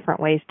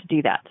 different ways to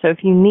do that. So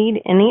if you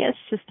need any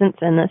assistance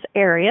in this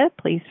area,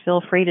 please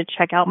feel free to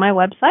check out my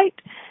website,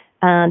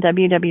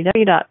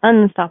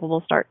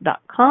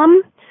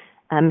 www.unstoppablestart.com.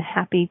 I'm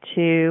happy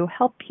to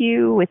help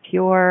you with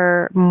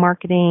your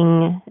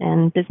marketing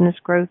and business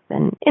growth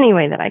in any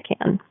way that I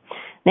can.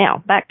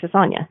 Now, back to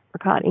Sonia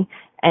Riccati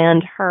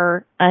and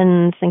her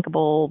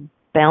Unsinkable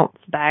Bounce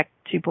Back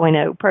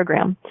 2.0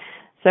 program.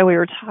 So we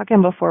were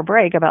talking before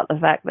break about the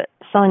fact that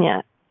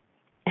Sonia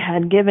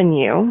had given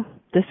you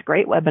this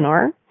great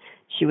webinar.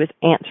 She was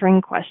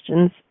answering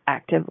questions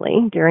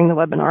actively during the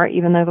webinar,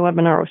 even though the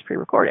webinar was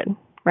pre-recorded,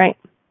 right?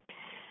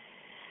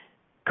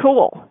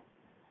 Cool.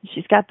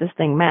 She's got this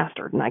thing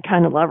mastered, and I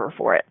kind of love her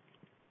for it.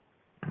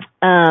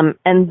 And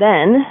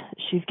then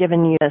she's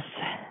given you this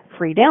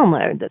free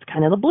download that's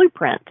kind of the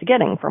blueprint to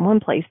getting from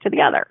one place to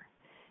the other.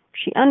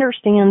 She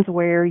understands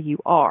where you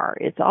are.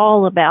 It's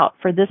all about,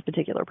 for this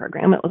particular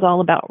program, it was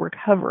all about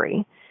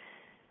recovery.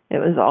 It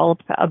was all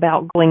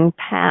about going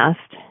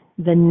past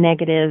the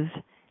negative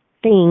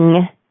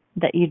thing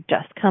that you'd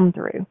just come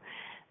through.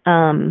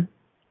 And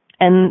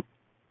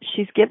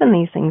she's given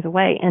these things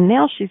away, and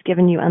now she's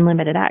given you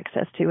unlimited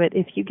access to it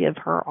if you give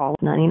her all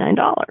 $99.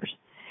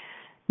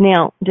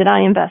 Now, did I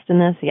invest in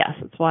this? Yes,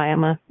 that's why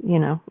I'm a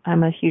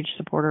huge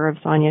supporter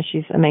of Sonia.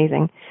 She's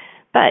amazing.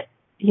 But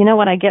you know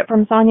what I get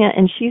from Sonia?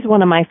 And she's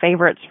one of my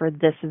favorites for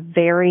this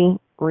very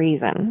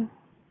reason.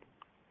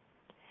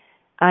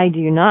 I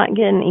do not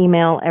get an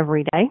email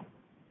every day.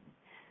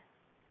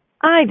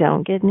 I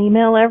don't get an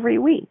email every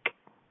week.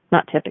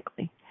 Not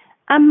typically.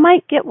 I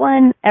might get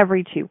one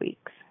every 2 weeks.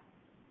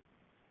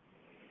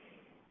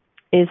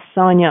 Is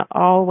Sonia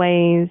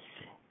always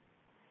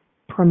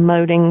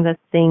promoting the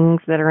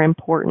things that are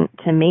important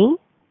to me?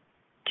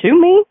 To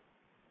me?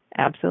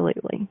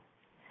 Absolutely.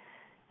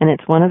 And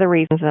it's one of the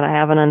reasons that I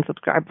haven't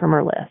unsubscribed from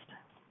her list.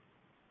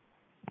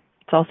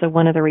 It's also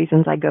one of the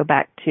reasons I go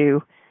back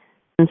to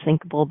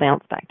Unsinkable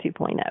Bounce Back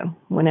 2.0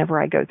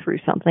 whenever I go through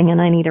something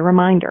and I need a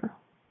reminder.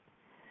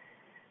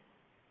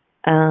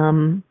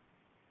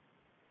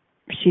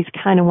 She's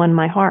kind of won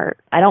my heart.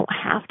 I don't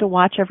have to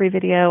watch every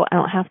video. I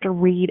don't have to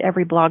read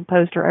every blog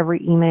post or every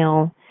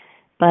email.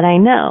 But I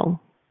know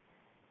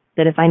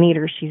that if I need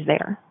her, she's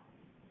there.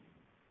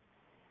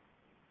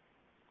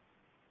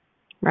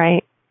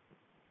 Right?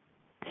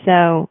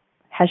 So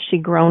has she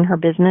grown her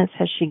business?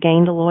 Has she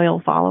gained a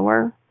loyal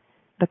follower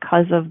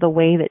because of the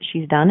way that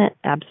she's done it?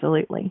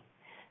 Absolutely.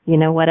 You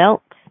know what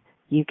else?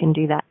 You can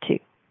do that too.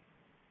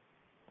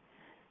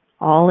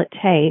 All it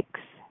takes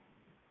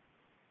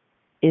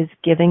is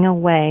giving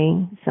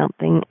away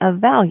something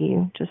of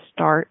value to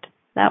start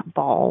that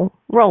ball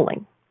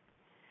rolling.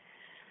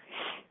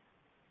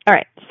 All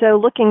right, so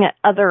looking at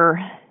other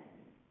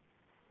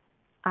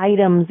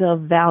items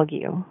of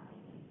value.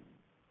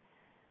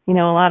 You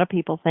know, a lot of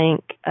people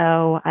think,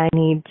 oh, I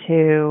need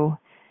to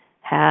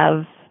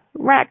have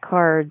rack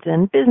cards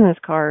and business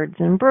cards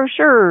and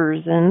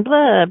brochures and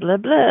blah, blah,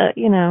 blah,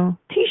 you know,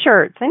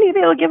 T-shirts. I need to be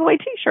able to give away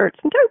T-shirts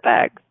and tote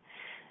bags.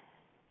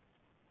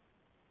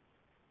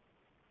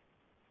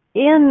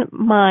 In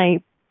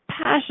my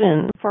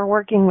passion for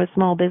working with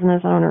small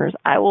business owners,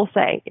 I will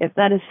say, if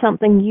that is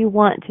something you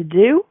want to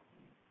do,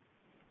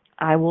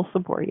 I will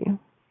support you.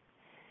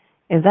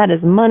 If that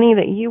is money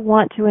that you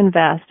want to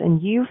invest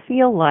and you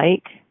feel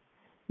like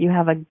You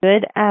have a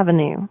good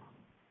avenue.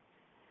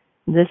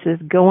 This is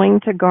going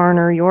to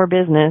garner your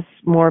business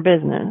more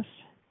business.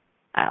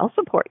 I'll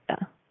support you.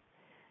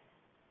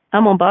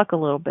 I'm going to buck a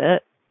little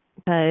bit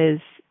because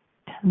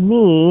to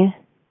me,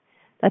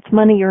 that's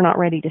money you're not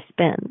ready to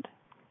spend.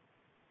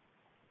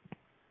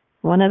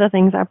 One of the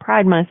things I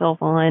pride myself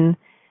on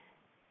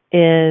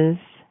is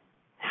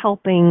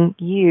helping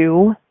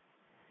you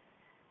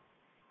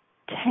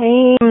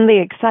tame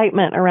the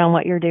excitement around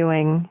what you're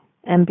doing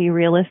and be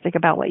realistic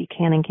about what you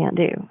can and can't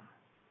do.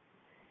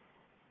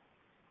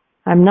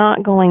 I'm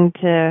not going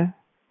to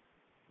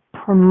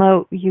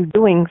promote you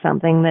doing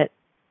something that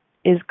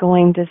is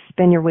going to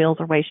spin your wheels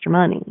or waste your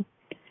money.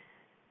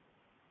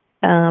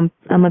 I'm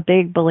a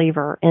big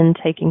believer in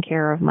taking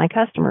care of my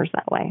customers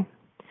that way.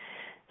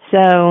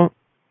 So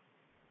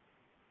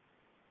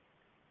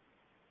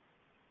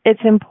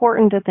it's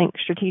important to think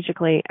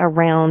strategically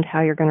around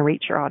how you're going to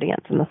reach your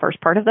audience. And the first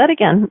part of that,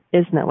 again,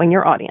 is knowing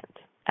your audience.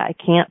 I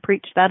can't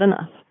preach that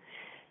enough.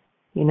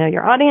 You know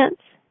your audience,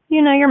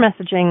 you know your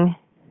messaging,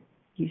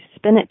 you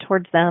spin it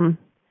towards them,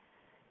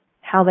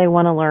 how they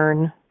want to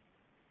learn,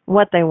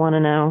 what they want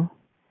to know,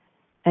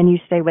 and you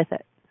stay with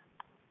it.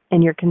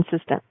 And you're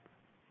consistent.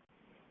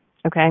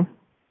 Okay?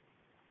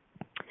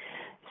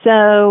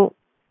 So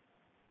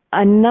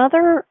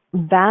another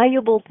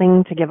valuable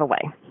thing to give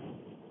away.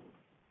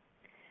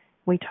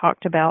 We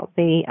talked about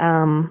the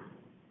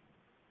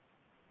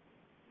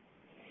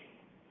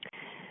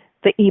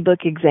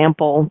ebook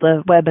example,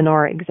 the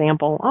webinar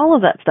example. All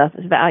of that stuff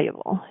is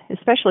valuable,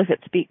 especially if it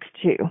speaks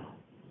to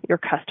your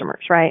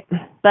customers, right?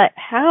 But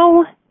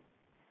how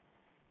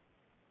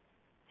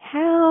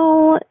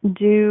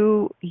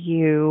do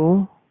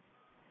you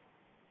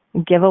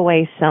give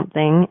away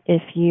something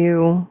if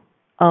you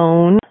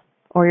own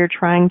or you're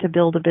trying to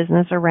build a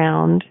business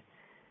around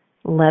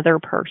leather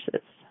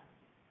purses?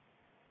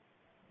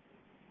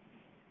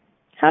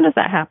 How does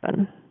that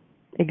happen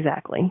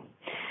exactly?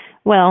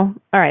 Well,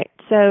 all right,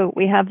 so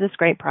we have this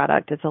great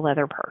product. It's a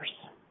leather purse.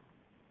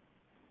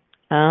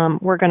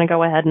 We're going to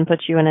go ahead and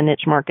put you in a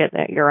niche market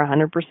that you're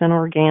 100%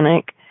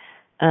 organic.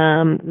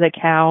 The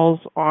cows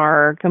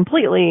are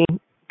completely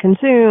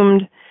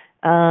consumed.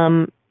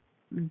 Cows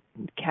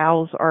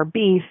are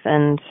beef,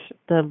 and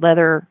the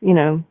leather,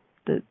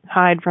 the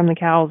hide from the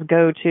cows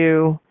go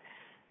to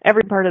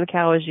every part of the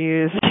cow is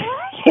used.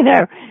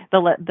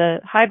 The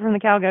hide from the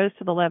cow goes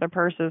to the leather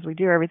purses. We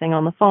do everything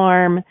on the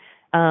farm.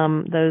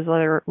 Those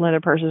leather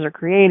purses are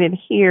created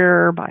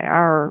here by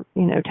our,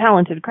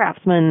 talented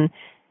craftsmen.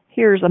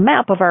 Here's a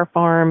map of our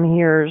farm.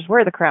 Here's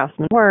where the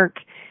craftsmen work.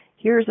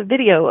 Here's a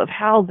video of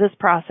how this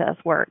process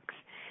works.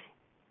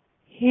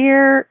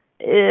 Here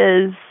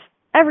is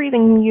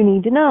everything you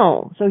need to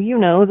know. So you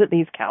know that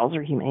these cows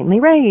are humanely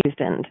raised,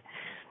 and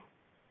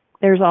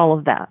there's all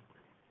of that.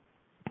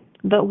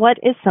 But what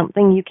is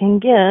something you can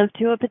give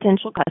to a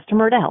potential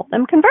customer to help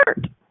them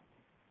convert?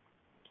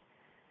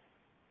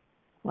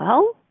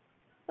 Well,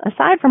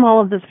 aside from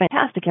all of this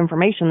fantastic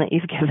information that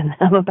you've given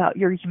them about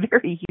your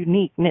very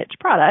unique niche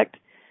product,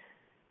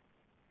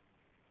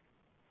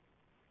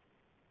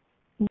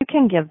 you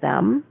can give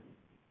them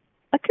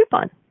a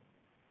coupon,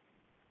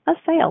 a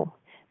sale.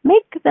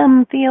 Make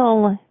them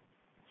feel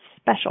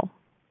special.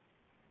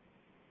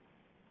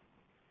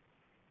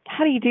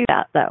 How do you do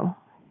that, though?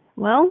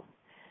 Well,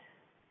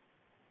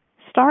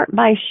 start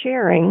by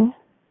sharing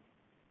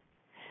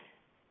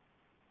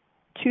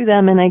to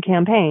them in a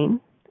campaign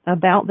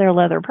about their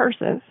leather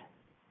purses.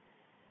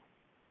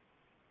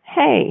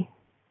 Hey,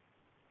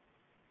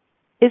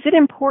 is it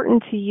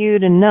important to you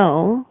to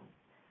know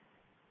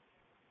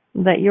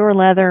that your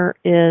leather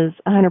is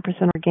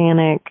 100%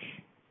 organic?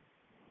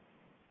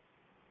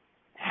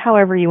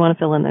 However you want to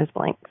fill in those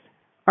blanks.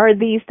 Are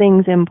these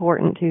things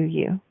important to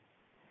you?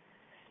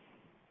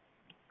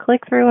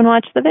 Click through and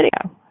watch the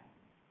video.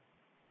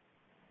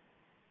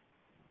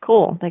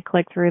 Cool. They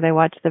click through, they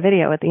watch the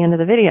video. At the end of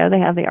the video, they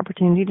have the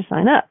opportunity to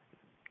sign up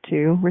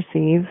to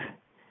receive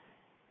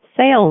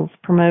sales,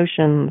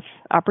 promotions,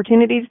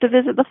 opportunities to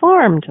visit the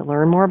farm, to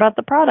learn more about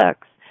the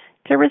products,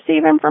 to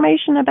receive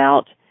information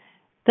about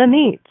the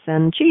meats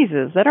and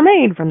cheeses that are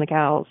made from the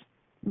cows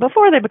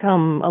before they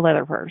become a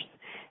leather purse.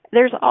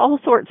 There's all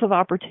sorts of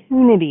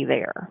opportunity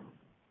there.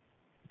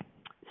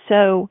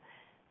 So,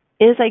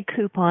 is a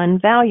coupon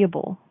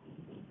valuable?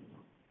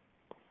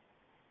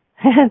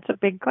 That's a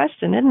big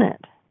question, isn't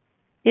it?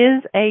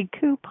 Is a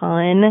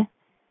coupon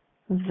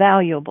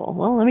valuable?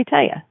 Well, let me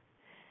tell you.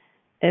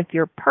 If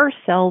your purse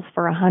sells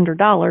for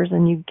 $100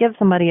 and you give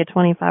somebody a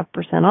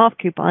 25% off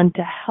coupon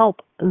to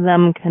help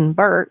them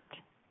convert,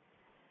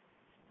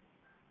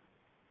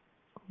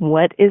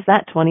 what is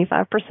that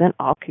 25%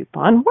 off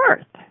coupon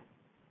worth?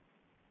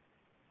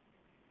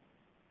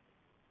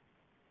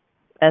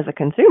 As a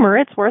consumer,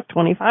 it's worth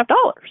 $25,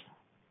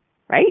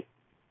 right?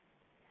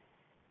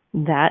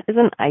 That is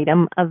an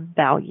item of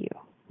value.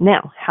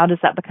 Now, how does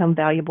that become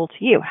valuable to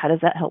you? How does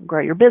that help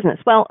grow your business?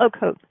 Well,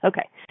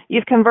 okay.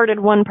 You've converted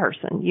one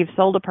person. You've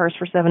sold a purse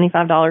for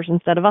 $75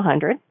 instead of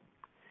 $100.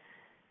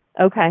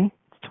 Okay,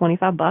 it's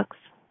 $25.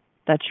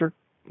 That's your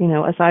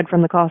aside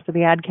from the cost of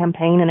the ad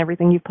campaign and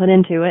everything you put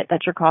into it,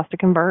 that's your cost to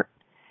convert.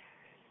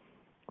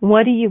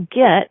 What do you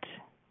get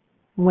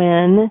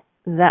when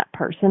that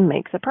person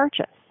makes a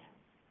purchase?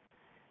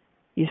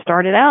 You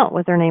started out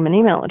with their name and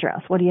email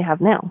address. What do you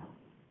have now?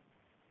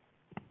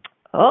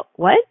 Oh,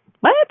 what?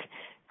 What?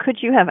 Could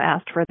you have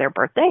asked for their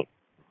birth date?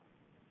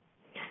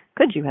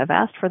 Could you have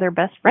asked for their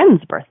best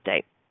friend's birth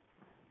date?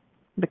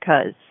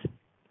 Because,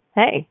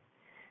 hey,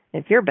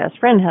 if your best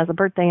friend has a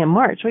birthday in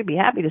March, we'd be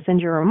happy to send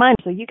you a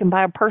reminder so you can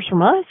buy a purse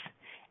from us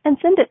and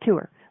send it to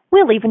her.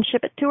 We'll even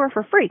ship it to her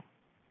for free.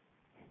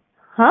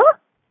 Huh?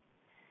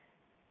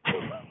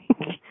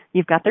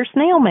 You've got their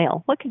snail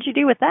mail. What could you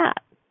do with that?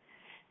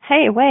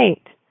 Hey,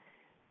 wait.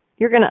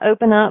 You're going to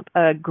open up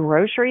a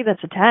grocery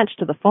that's attached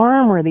to the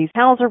farm where these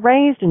cows are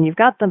raised, and you've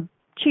got the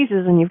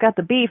cheeses and you've got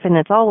the beef, and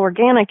it's all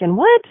organic, and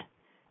what?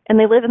 And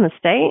they live in the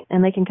state,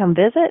 and they can come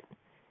visit?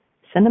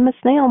 Send them a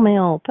snail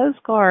mail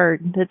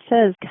postcard that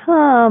says,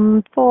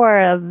 come for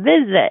a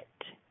visit.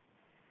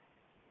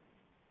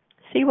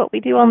 See what we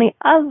do on the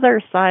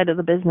other side of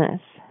the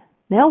business.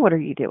 Now what are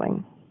you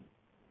doing?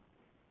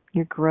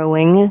 You're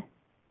growing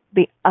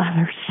the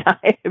other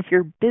side of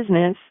your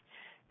business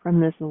from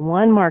this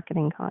one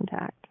marketing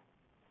contact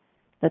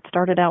that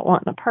started out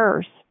wanting a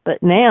purse,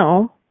 but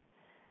now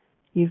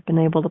you've been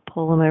able to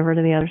pull them over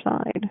to the other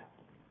side.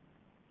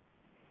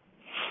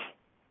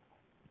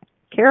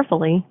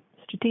 Carefully,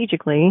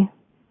 strategically,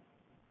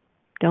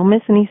 don't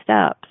miss any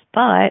steps,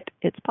 but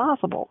it's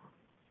possible.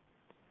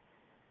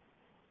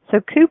 So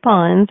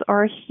coupons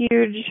are a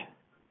huge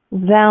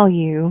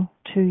value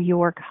to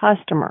your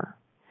customer.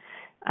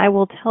 I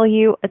will tell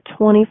you a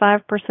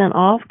 25%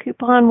 off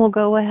coupon will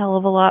go a hell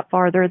of a lot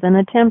farther than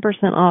a 10%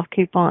 off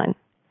coupon.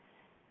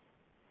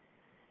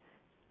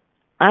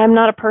 I'm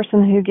not a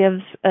person who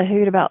gives a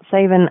hoot about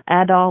saving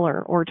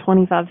 $1 or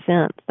 25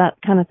 cents. That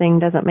kind of thing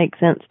doesn't make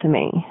sense to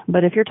me.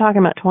 But if you're talking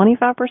about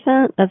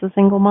 25% as a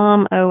single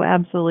mom, oh,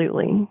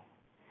 absolutely.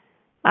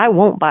 I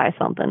won't buy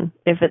something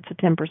if it's a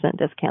 10%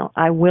 discount.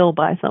 I will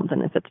buy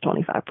something if it's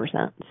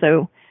 25%.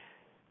 So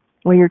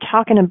when you're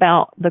talking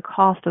about the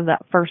cost of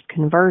that first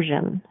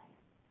conversion,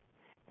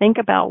 think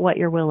about what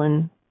you're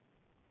willing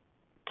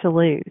to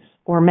lose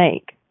or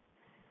make.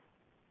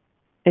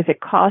 If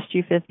it cost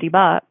you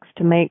 $50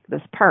 to make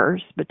this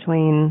purse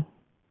between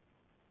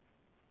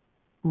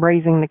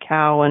raising the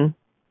cow and,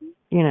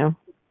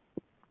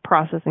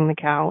 processing the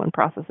cow and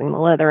processing the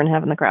leather and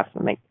having the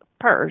craftsman make the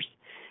purse,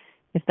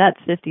 if that's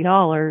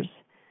 $50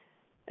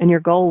 and your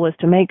goal was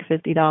to make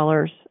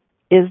 $50,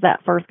 is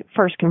that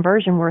first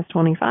conversion worth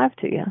 $25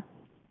 to you?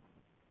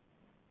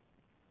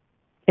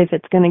 If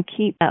it's going to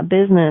keep that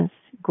business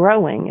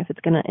growing, if it's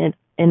going to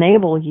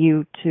enable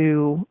you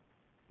to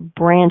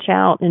branch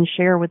out and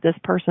share with this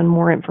person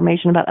more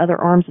information about other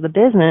arms of the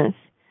business,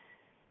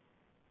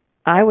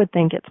 I would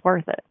think it's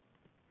worth it.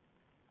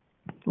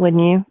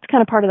 Wouldn't you? It's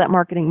kind of part of that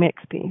marketing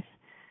mix piece.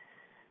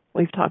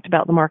 We've talked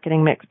about the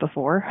marketing mix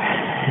before.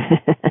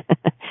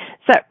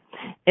 So,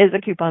 is a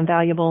coupon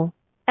valuable?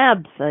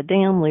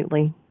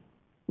 Abso-damn-lutely.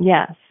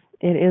 Yes,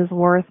 it is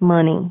worth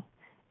money.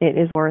 It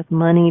is worth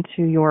money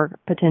to your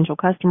potential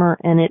customer,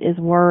 and it is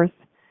worth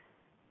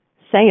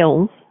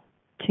sales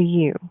to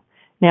you.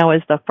 Now,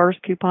 is the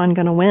first coupon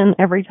going to win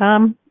every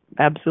time?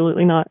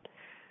 Absolutely not.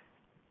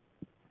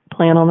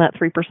 Plan on that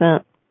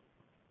 3%.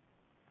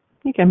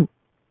 You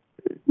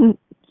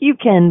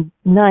can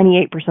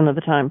 98% of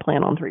the time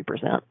plan on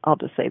 3%. I'll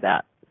just say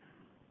that.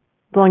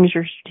 As long as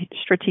you're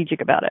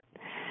strategic about it.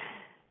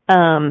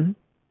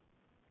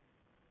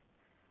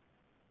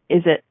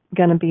 Is it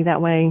going to be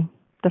that way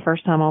the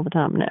first time all the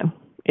time? No,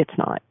 it's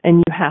not. And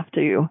you have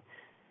to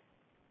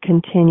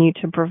continue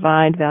to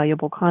provide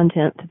valuable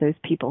content to those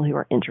people who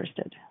are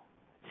interested.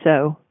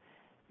 So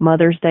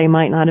Mother's Day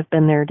might not have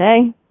been their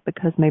day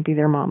because maybe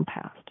their mom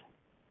passed.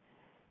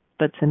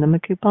 But send them a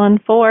coupon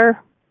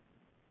for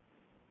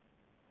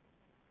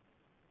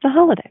the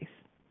holidays.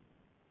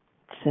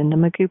 Send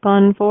them a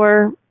coupon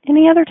for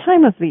any other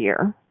time of the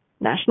year.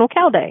 National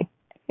Cow Day.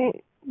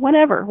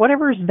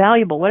 Whatever is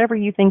valuable, whatever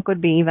you think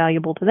would be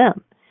valuable to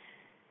them.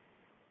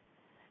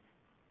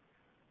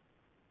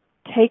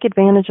 Take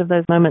advantage of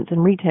those moments in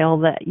retail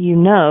that you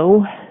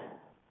know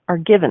are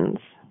givens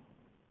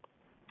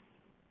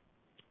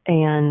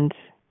and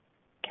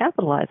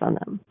capitalize on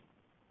them.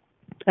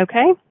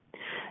 Okay?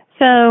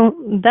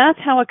 So that's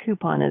how a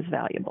coupon is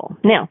valuable.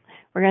 Now,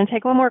 we're going to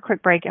take one more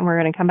quick break, and we're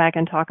going to come back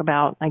and talk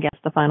about, I guess,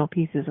 the final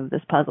pieces of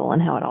this puzzle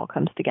and how it all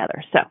comes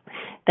together. So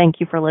thank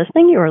you for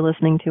listening. You are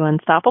listening to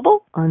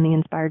Unstoppable on the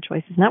Inspired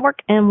Choices Network,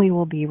 and we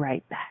will be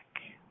right back.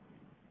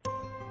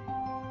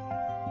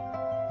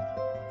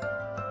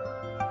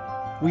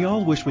 We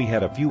all wish we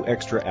had a few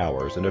extra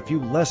hours and a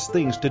few less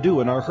things to do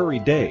in our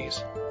hurried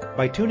days.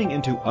 By tuning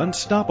into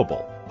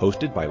Unstoppable,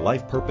 hosted by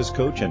life purpose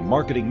coach and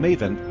marketing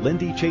maven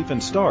Lindy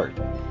Chafin-Start,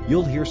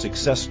 you'll hear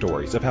success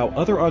stories of how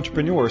other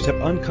entrepreneurs have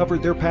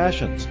uncovered their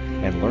passions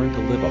and learned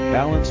to live a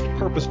balanced,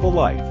 purposeful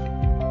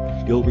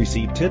life. You'll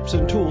receive tips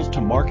and tools to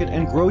market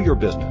and grow your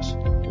business,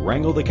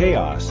 wrangle the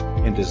chaos,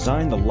 and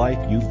design the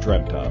life you've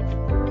dreamt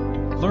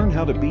of. Learn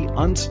how to be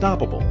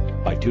unstoppable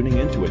by tuning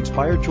in to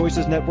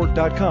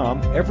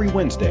InspiredChoicesNetwork.com every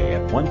Wednesday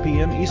at 1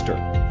 p.m. Eastern,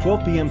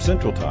 12 p.m.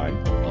 Central Time,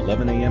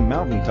 11 a.m.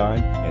 Mountain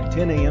Time, and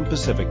 10 a.m.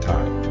 Pacific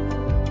Time.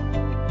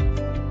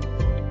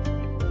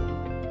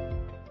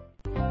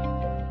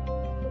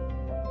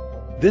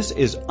 This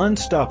is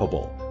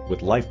Unstoppable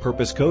with life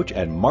purpose coach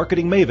and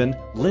marketing maven,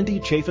 Lindy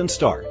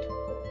Chafin-Start.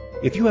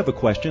 If you have a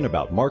question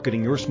about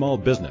marketing your small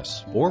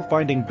business or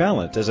finding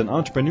balance as an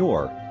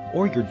entrepreneur,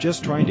 or you're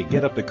just trying to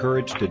get up the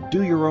courage to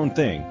do your own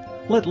thing,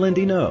 let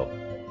Lindy know.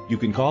 You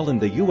can call in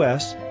the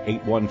U.S.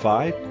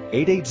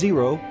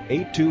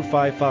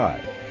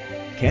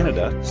 815-880-8255,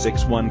 Canada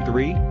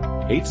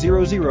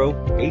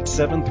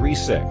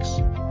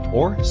 613-800-8736,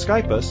 or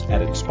Skype us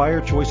at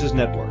Inspired Choices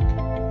Network.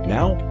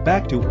 Now,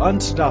 back to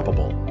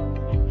Unstoppable.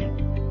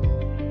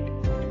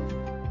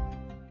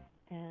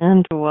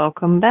 And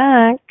welcome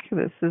back.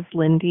 This is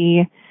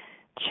Lindy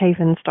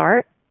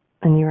Chafin-Start,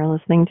 and you are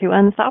listening to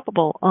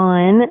Unstoppable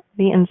on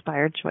the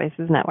Inspired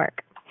Choices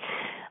Network.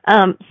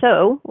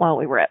 So while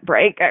we were at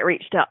break, I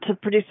reached out to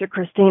producer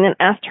Christine and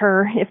asked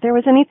her if there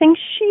was anything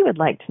she would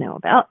like to know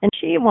about, and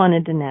she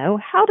wanted to know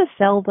how to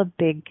sell the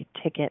big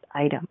ticket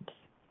items.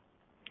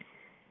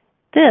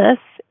 This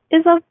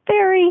is a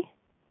very,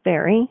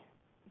 very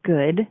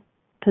good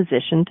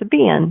position to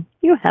be in.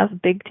 You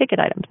have big ticket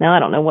items. Now, I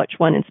don't know which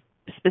one is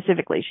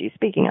specifically she's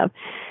speaking of,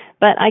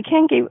 but I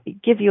can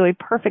give you a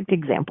perfect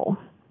example.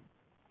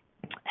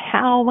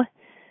 How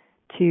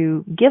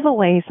to give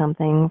away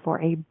something for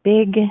a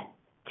big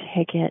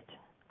ticket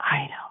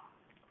item.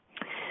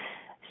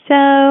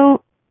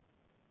 So,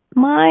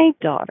 my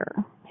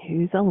daughter,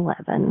 who's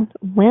 11,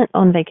 went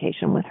on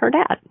vacation with her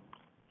dad.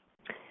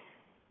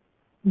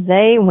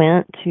 They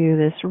went to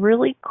this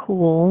really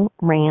cool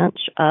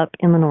ranch up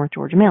in the North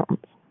Georgia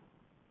mountains.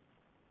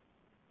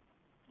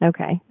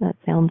 Okay, that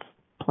sounds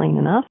plain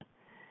enough.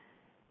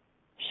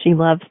 She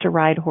loves to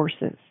ride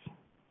horses.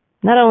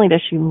 Not only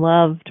does she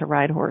love to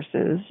ride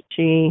horses,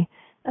 she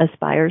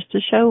aspires to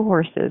show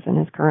horses and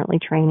is currently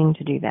training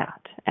to do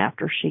that.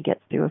 After she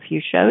gets through a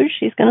few shows,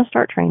 she's going to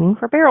start training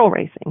for barrel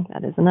racing.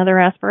 That is another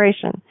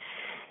aspiration.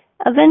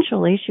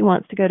 Eventually, she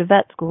wants to go to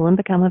vet school and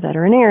become a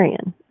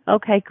veterinarian.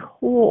 Okay,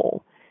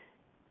 cool.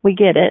 We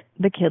get it.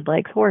 The kid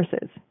likes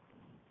horses.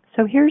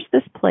 So here's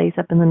this place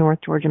up in the North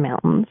Georgia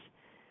mountains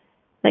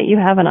that you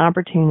have an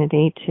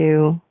opportunity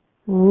to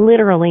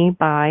literally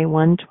buy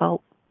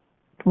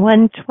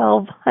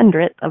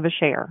 1/1200th of a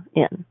share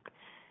in.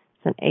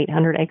 It's an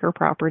 800-acre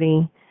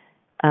property.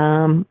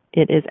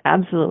 It is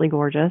absolutely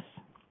gorgeous.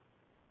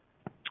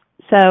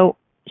 So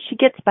she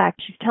gets back.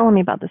 She's telling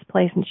me about this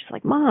place, and she's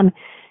like, Mom,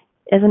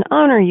 as an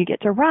owner, you get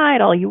to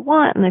ride all you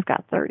want, and they've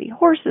got 30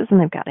 horses, and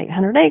they've got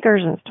 800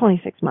 acres, and it's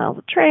 26 miles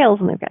of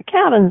trails, and they've got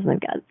cabins, and they've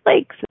got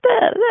lakes.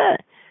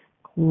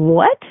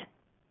 What?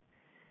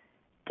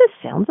 This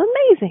sounds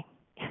amazing.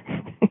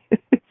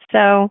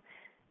 So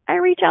I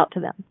reach out to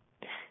them.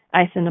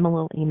 I send them a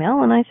little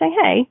email, and I say,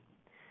 hey,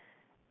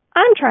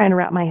 I'm trying to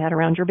wrap my head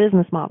around your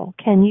business model.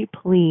 Can you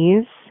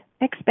please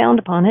expound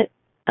upon it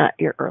at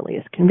your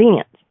earliest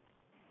convenience?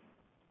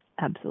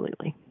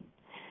 Absolutely.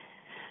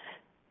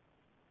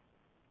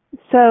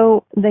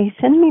 So they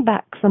send me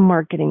back some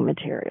marketing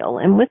material,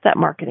 and with that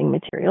marketing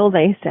material,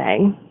 they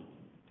say,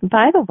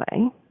 by the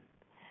way,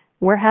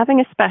 we're having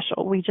a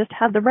special. We just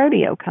had the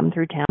rodeo come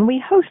through town. We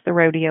host the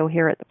rodeo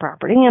here at the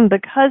property, and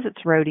because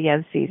it's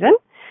rodeo season,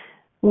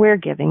 we're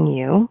giving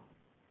you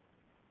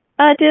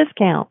a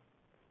discount.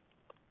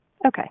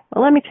 Okay,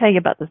 well, let me tell you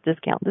about this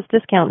discount. This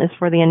discount is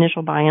for the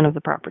initial buy-in of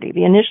the property.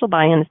 The initial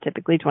buy-in is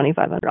typically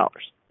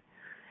 $2,500.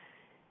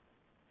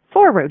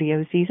 For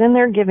rodeo season,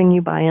 they're giving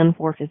you buy-in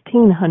for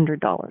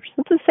 $1,500.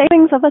 That's a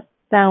savings of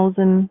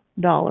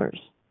 $1,000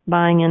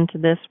 buying into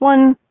this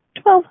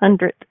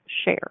 1/1200th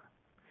share.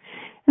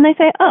 And they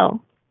say, oh,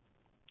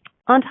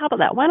 on top of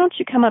that, why don't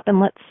you come up and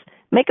let's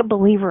make a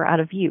believer out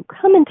of you.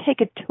 Come and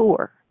take a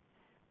tour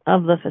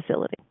of the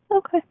facility.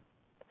 Okay.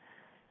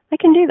 I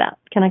can do that.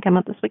 Can I come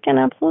up this weekend?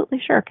 Absolutely,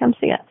 sure. Come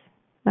see us.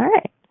 All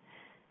right.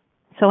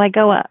 So I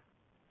go up.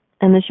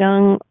 And this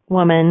young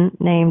woman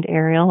named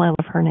Ariel, I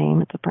love her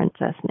name, it's a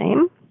princess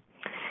name,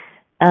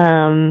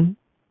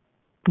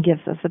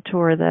 gives us a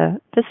tour of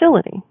the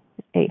facility.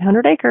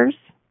 800 acres,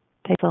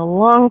 takes a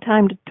long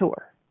time to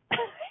tour,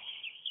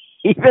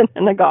 even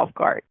in a golf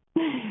cart.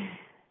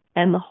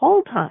 And the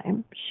whole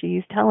time,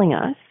 she's telling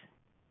us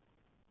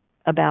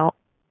about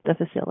the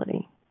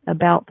facility,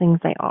 about things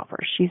they offer.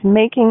 She's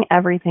making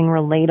everything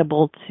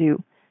relatable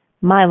to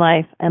my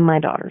life and my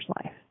daughter's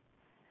life.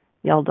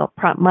 Y'all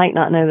might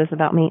not know this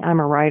about me. I'm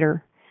a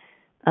writer.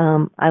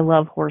 I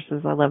love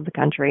horses. I love the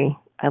country.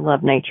 I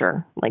love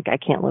nature. Like, I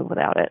can't live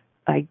without it.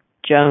 I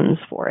jones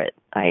for it.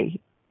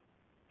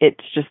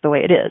 It's just the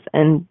way it is.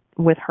 And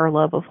with her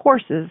love of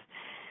horses,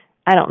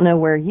 I don't know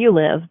where you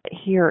live, but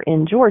here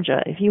in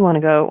Georgia, if you want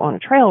to go on a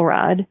trail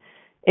ride,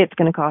 it's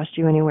going to cost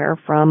you anywhere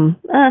from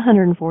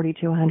 $140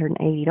 to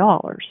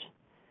 $180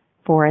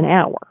 for an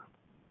hour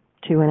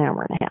to an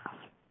hour and a half.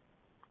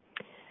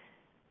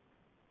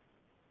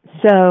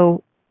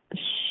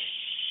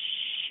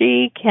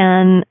 She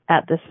can,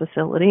 at this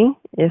facility,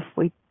 if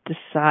we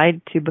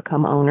decide to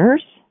become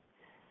owners,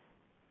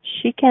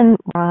 she can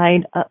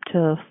ride up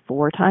to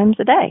 4 times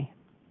a day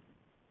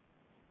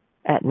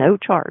at no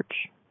charge,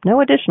 no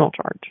additional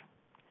charge.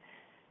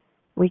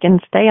 We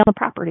can stay on the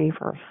property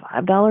for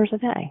 $5 a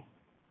day.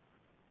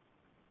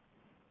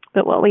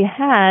 But what we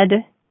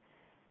had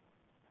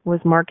was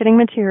marketing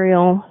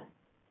material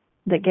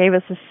that gave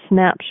us a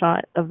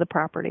snapshot of the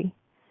property.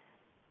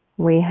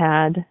 We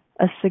had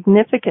a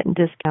significant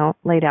discount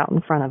laid out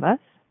in front of us.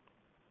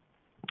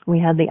 We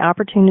had the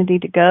opportunity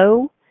to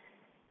go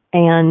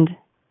and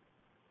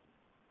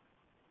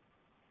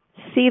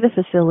see the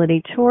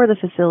facility, tour the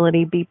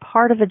facility, be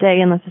part of a day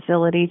in the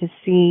facility to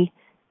see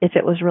if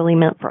it was really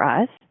meant for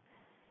us.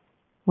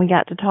 We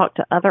got to talk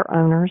to other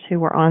owners who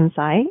were on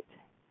site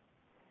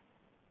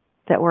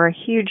that were a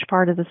huge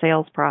part of the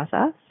sales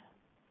process.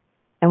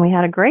 And we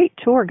had a great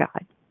tour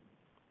guide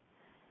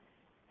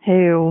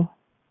who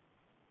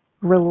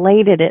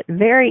related it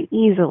very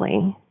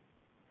easily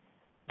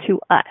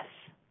to us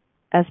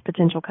as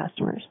potential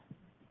customers.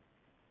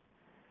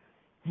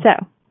 So,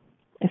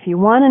 if you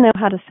want to know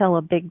how to sell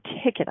a big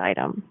ticket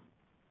item,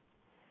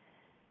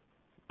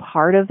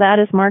 part of that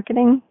is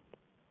marketing,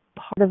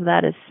 part of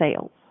that is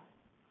sales.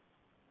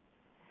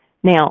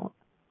 Now,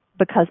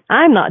 because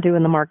I'm not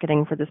doing the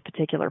marketing for this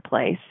particular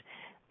place,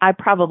 I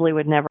probably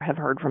would never have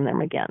heard from them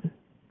again.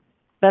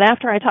 But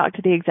after I talked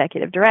to the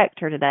executive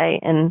director today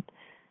and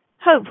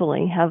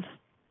hopefully have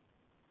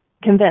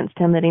convinced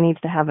him that he needs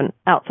to have an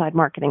outside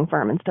marketing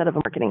firm instead of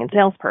a marketing and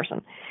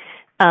salesperson,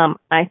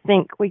 I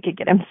think we could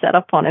get him set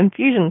up on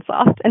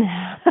Infusionsoft and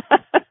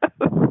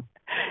have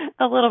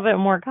a little bit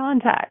more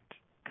contact,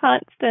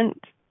 constant,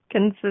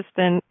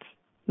 consistent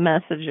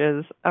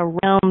messages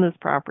around this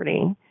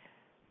property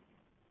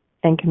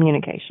and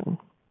communication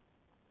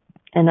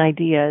and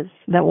ideas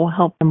that will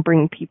help them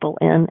bring people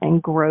in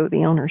and grow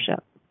the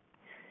ownership.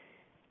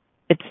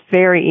 It's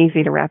very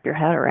easy to wrap your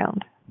head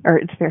around, or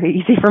it's very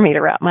easy for me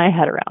to wrap my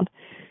head around,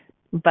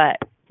 but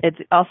it's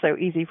also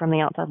easy from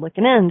the outside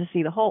looking in to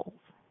see the holes.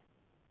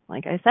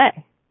 Like I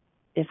say,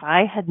 if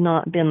I had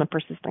not been the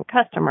persistent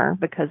customer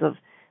because of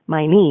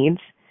my needs,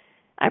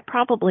 I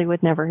probably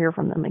would never hear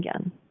from them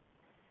again.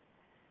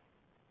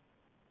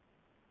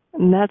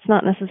 And that's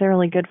not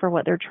necessarily good for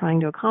what they're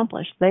trying to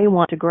accomplish. They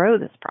want to grow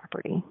this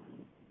property.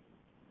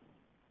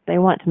 They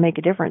want to make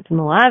a difference in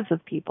the lives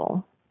of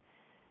people.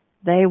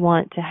 They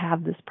want to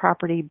have this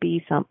property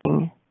be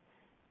something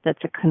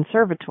that's a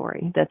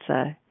conservatory, it's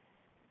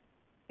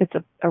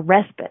a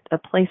respite, a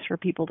place for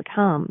people to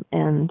come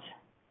and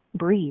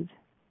breathe.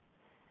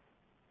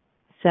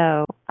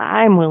 So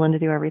I'm willing to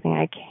do everything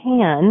I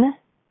can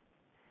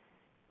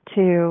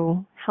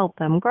to help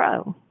them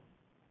grow.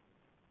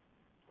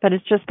 But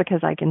it's just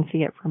because I can see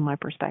it from my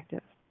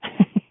perspective.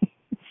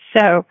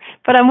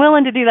 But I'm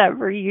willing to do that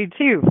for you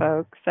too,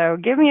 folks. So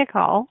give me a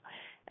call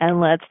and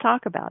let's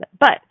talk about it.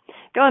 But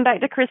going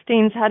back to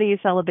Christine's, how do you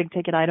sell a big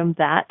ticket item?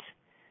 That,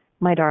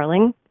 my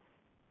darling,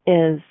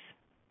 is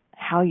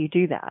how you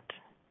do that.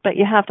 But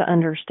you have to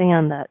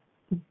understand that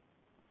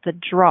the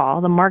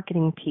draw, the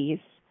marketing piece,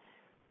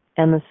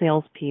 and the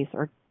sales piece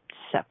are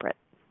separate.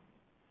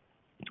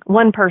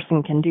 One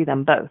person can do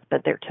them both,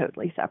 but they're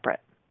totally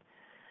separate.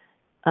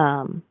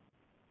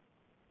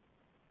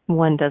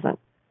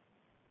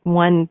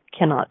 One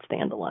cannot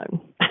stand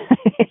alone.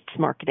 It's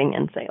marketing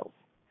and sales,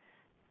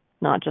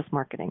 not just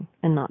marketing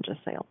and not just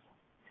sales.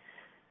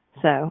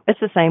 So it's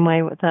the same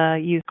way with a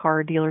used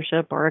car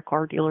dealership or a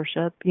car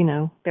dealership. You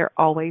know, they're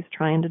always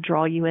trying to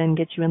draw you in,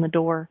 get you in the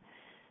door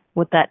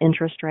with that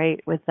interest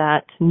rate, with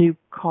that new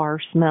car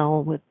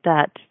smell, with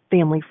that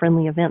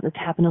family-friendly event that's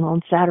happening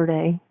on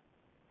Saturday.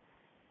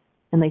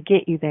 And they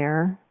get you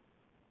there,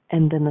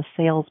 and then the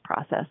sales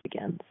process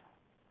begins.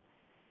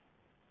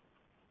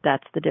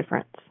 That's the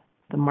difference.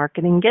 The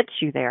marketing gets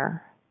you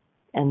there,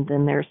 and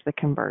then there's the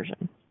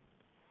conversion.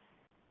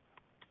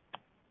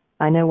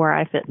 I know where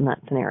I fit in that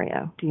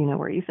scenario. Do you know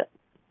where you fit?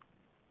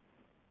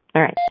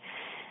 All right.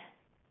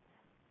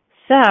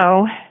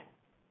 So,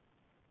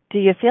 do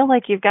you feel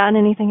like you've gotten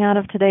anything out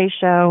of today's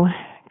show?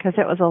 Because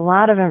it was a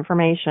lot of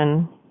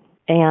information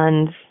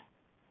and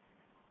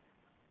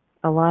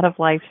a lot of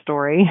life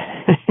story.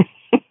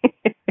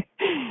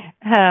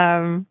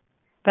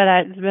 But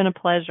it's been a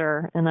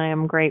pleasure, and I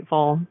am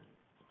grateful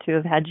to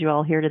have had you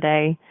all here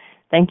today.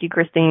 Thank you,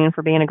 Christine,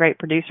 for being a great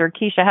producer.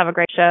 Keisha, have a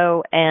great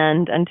show.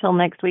 And until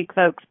next week,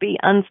 folks, be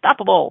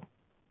unstoppable.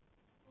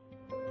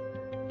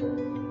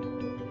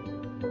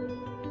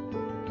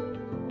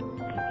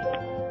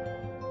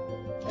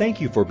 Thank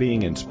you for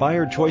being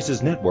Inspired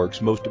Choices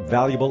Network's most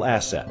valuable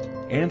asset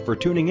and for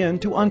tuning in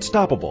to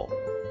Unstoppable.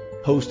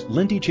 Host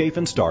Lindy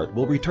Chafin-Start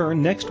will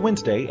return next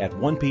Wednesday at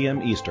 1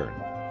 p.m. Eastern,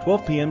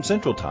 12 p.m.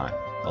 Central Time,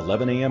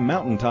 11 a.m.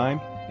 Mountain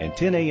Time, and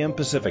 10 a.m.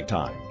 Pacific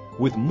Time,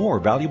 with more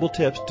valuable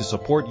tips to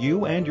support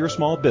you and your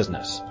small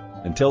business.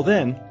 Until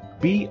then,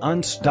 be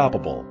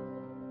unstoppable.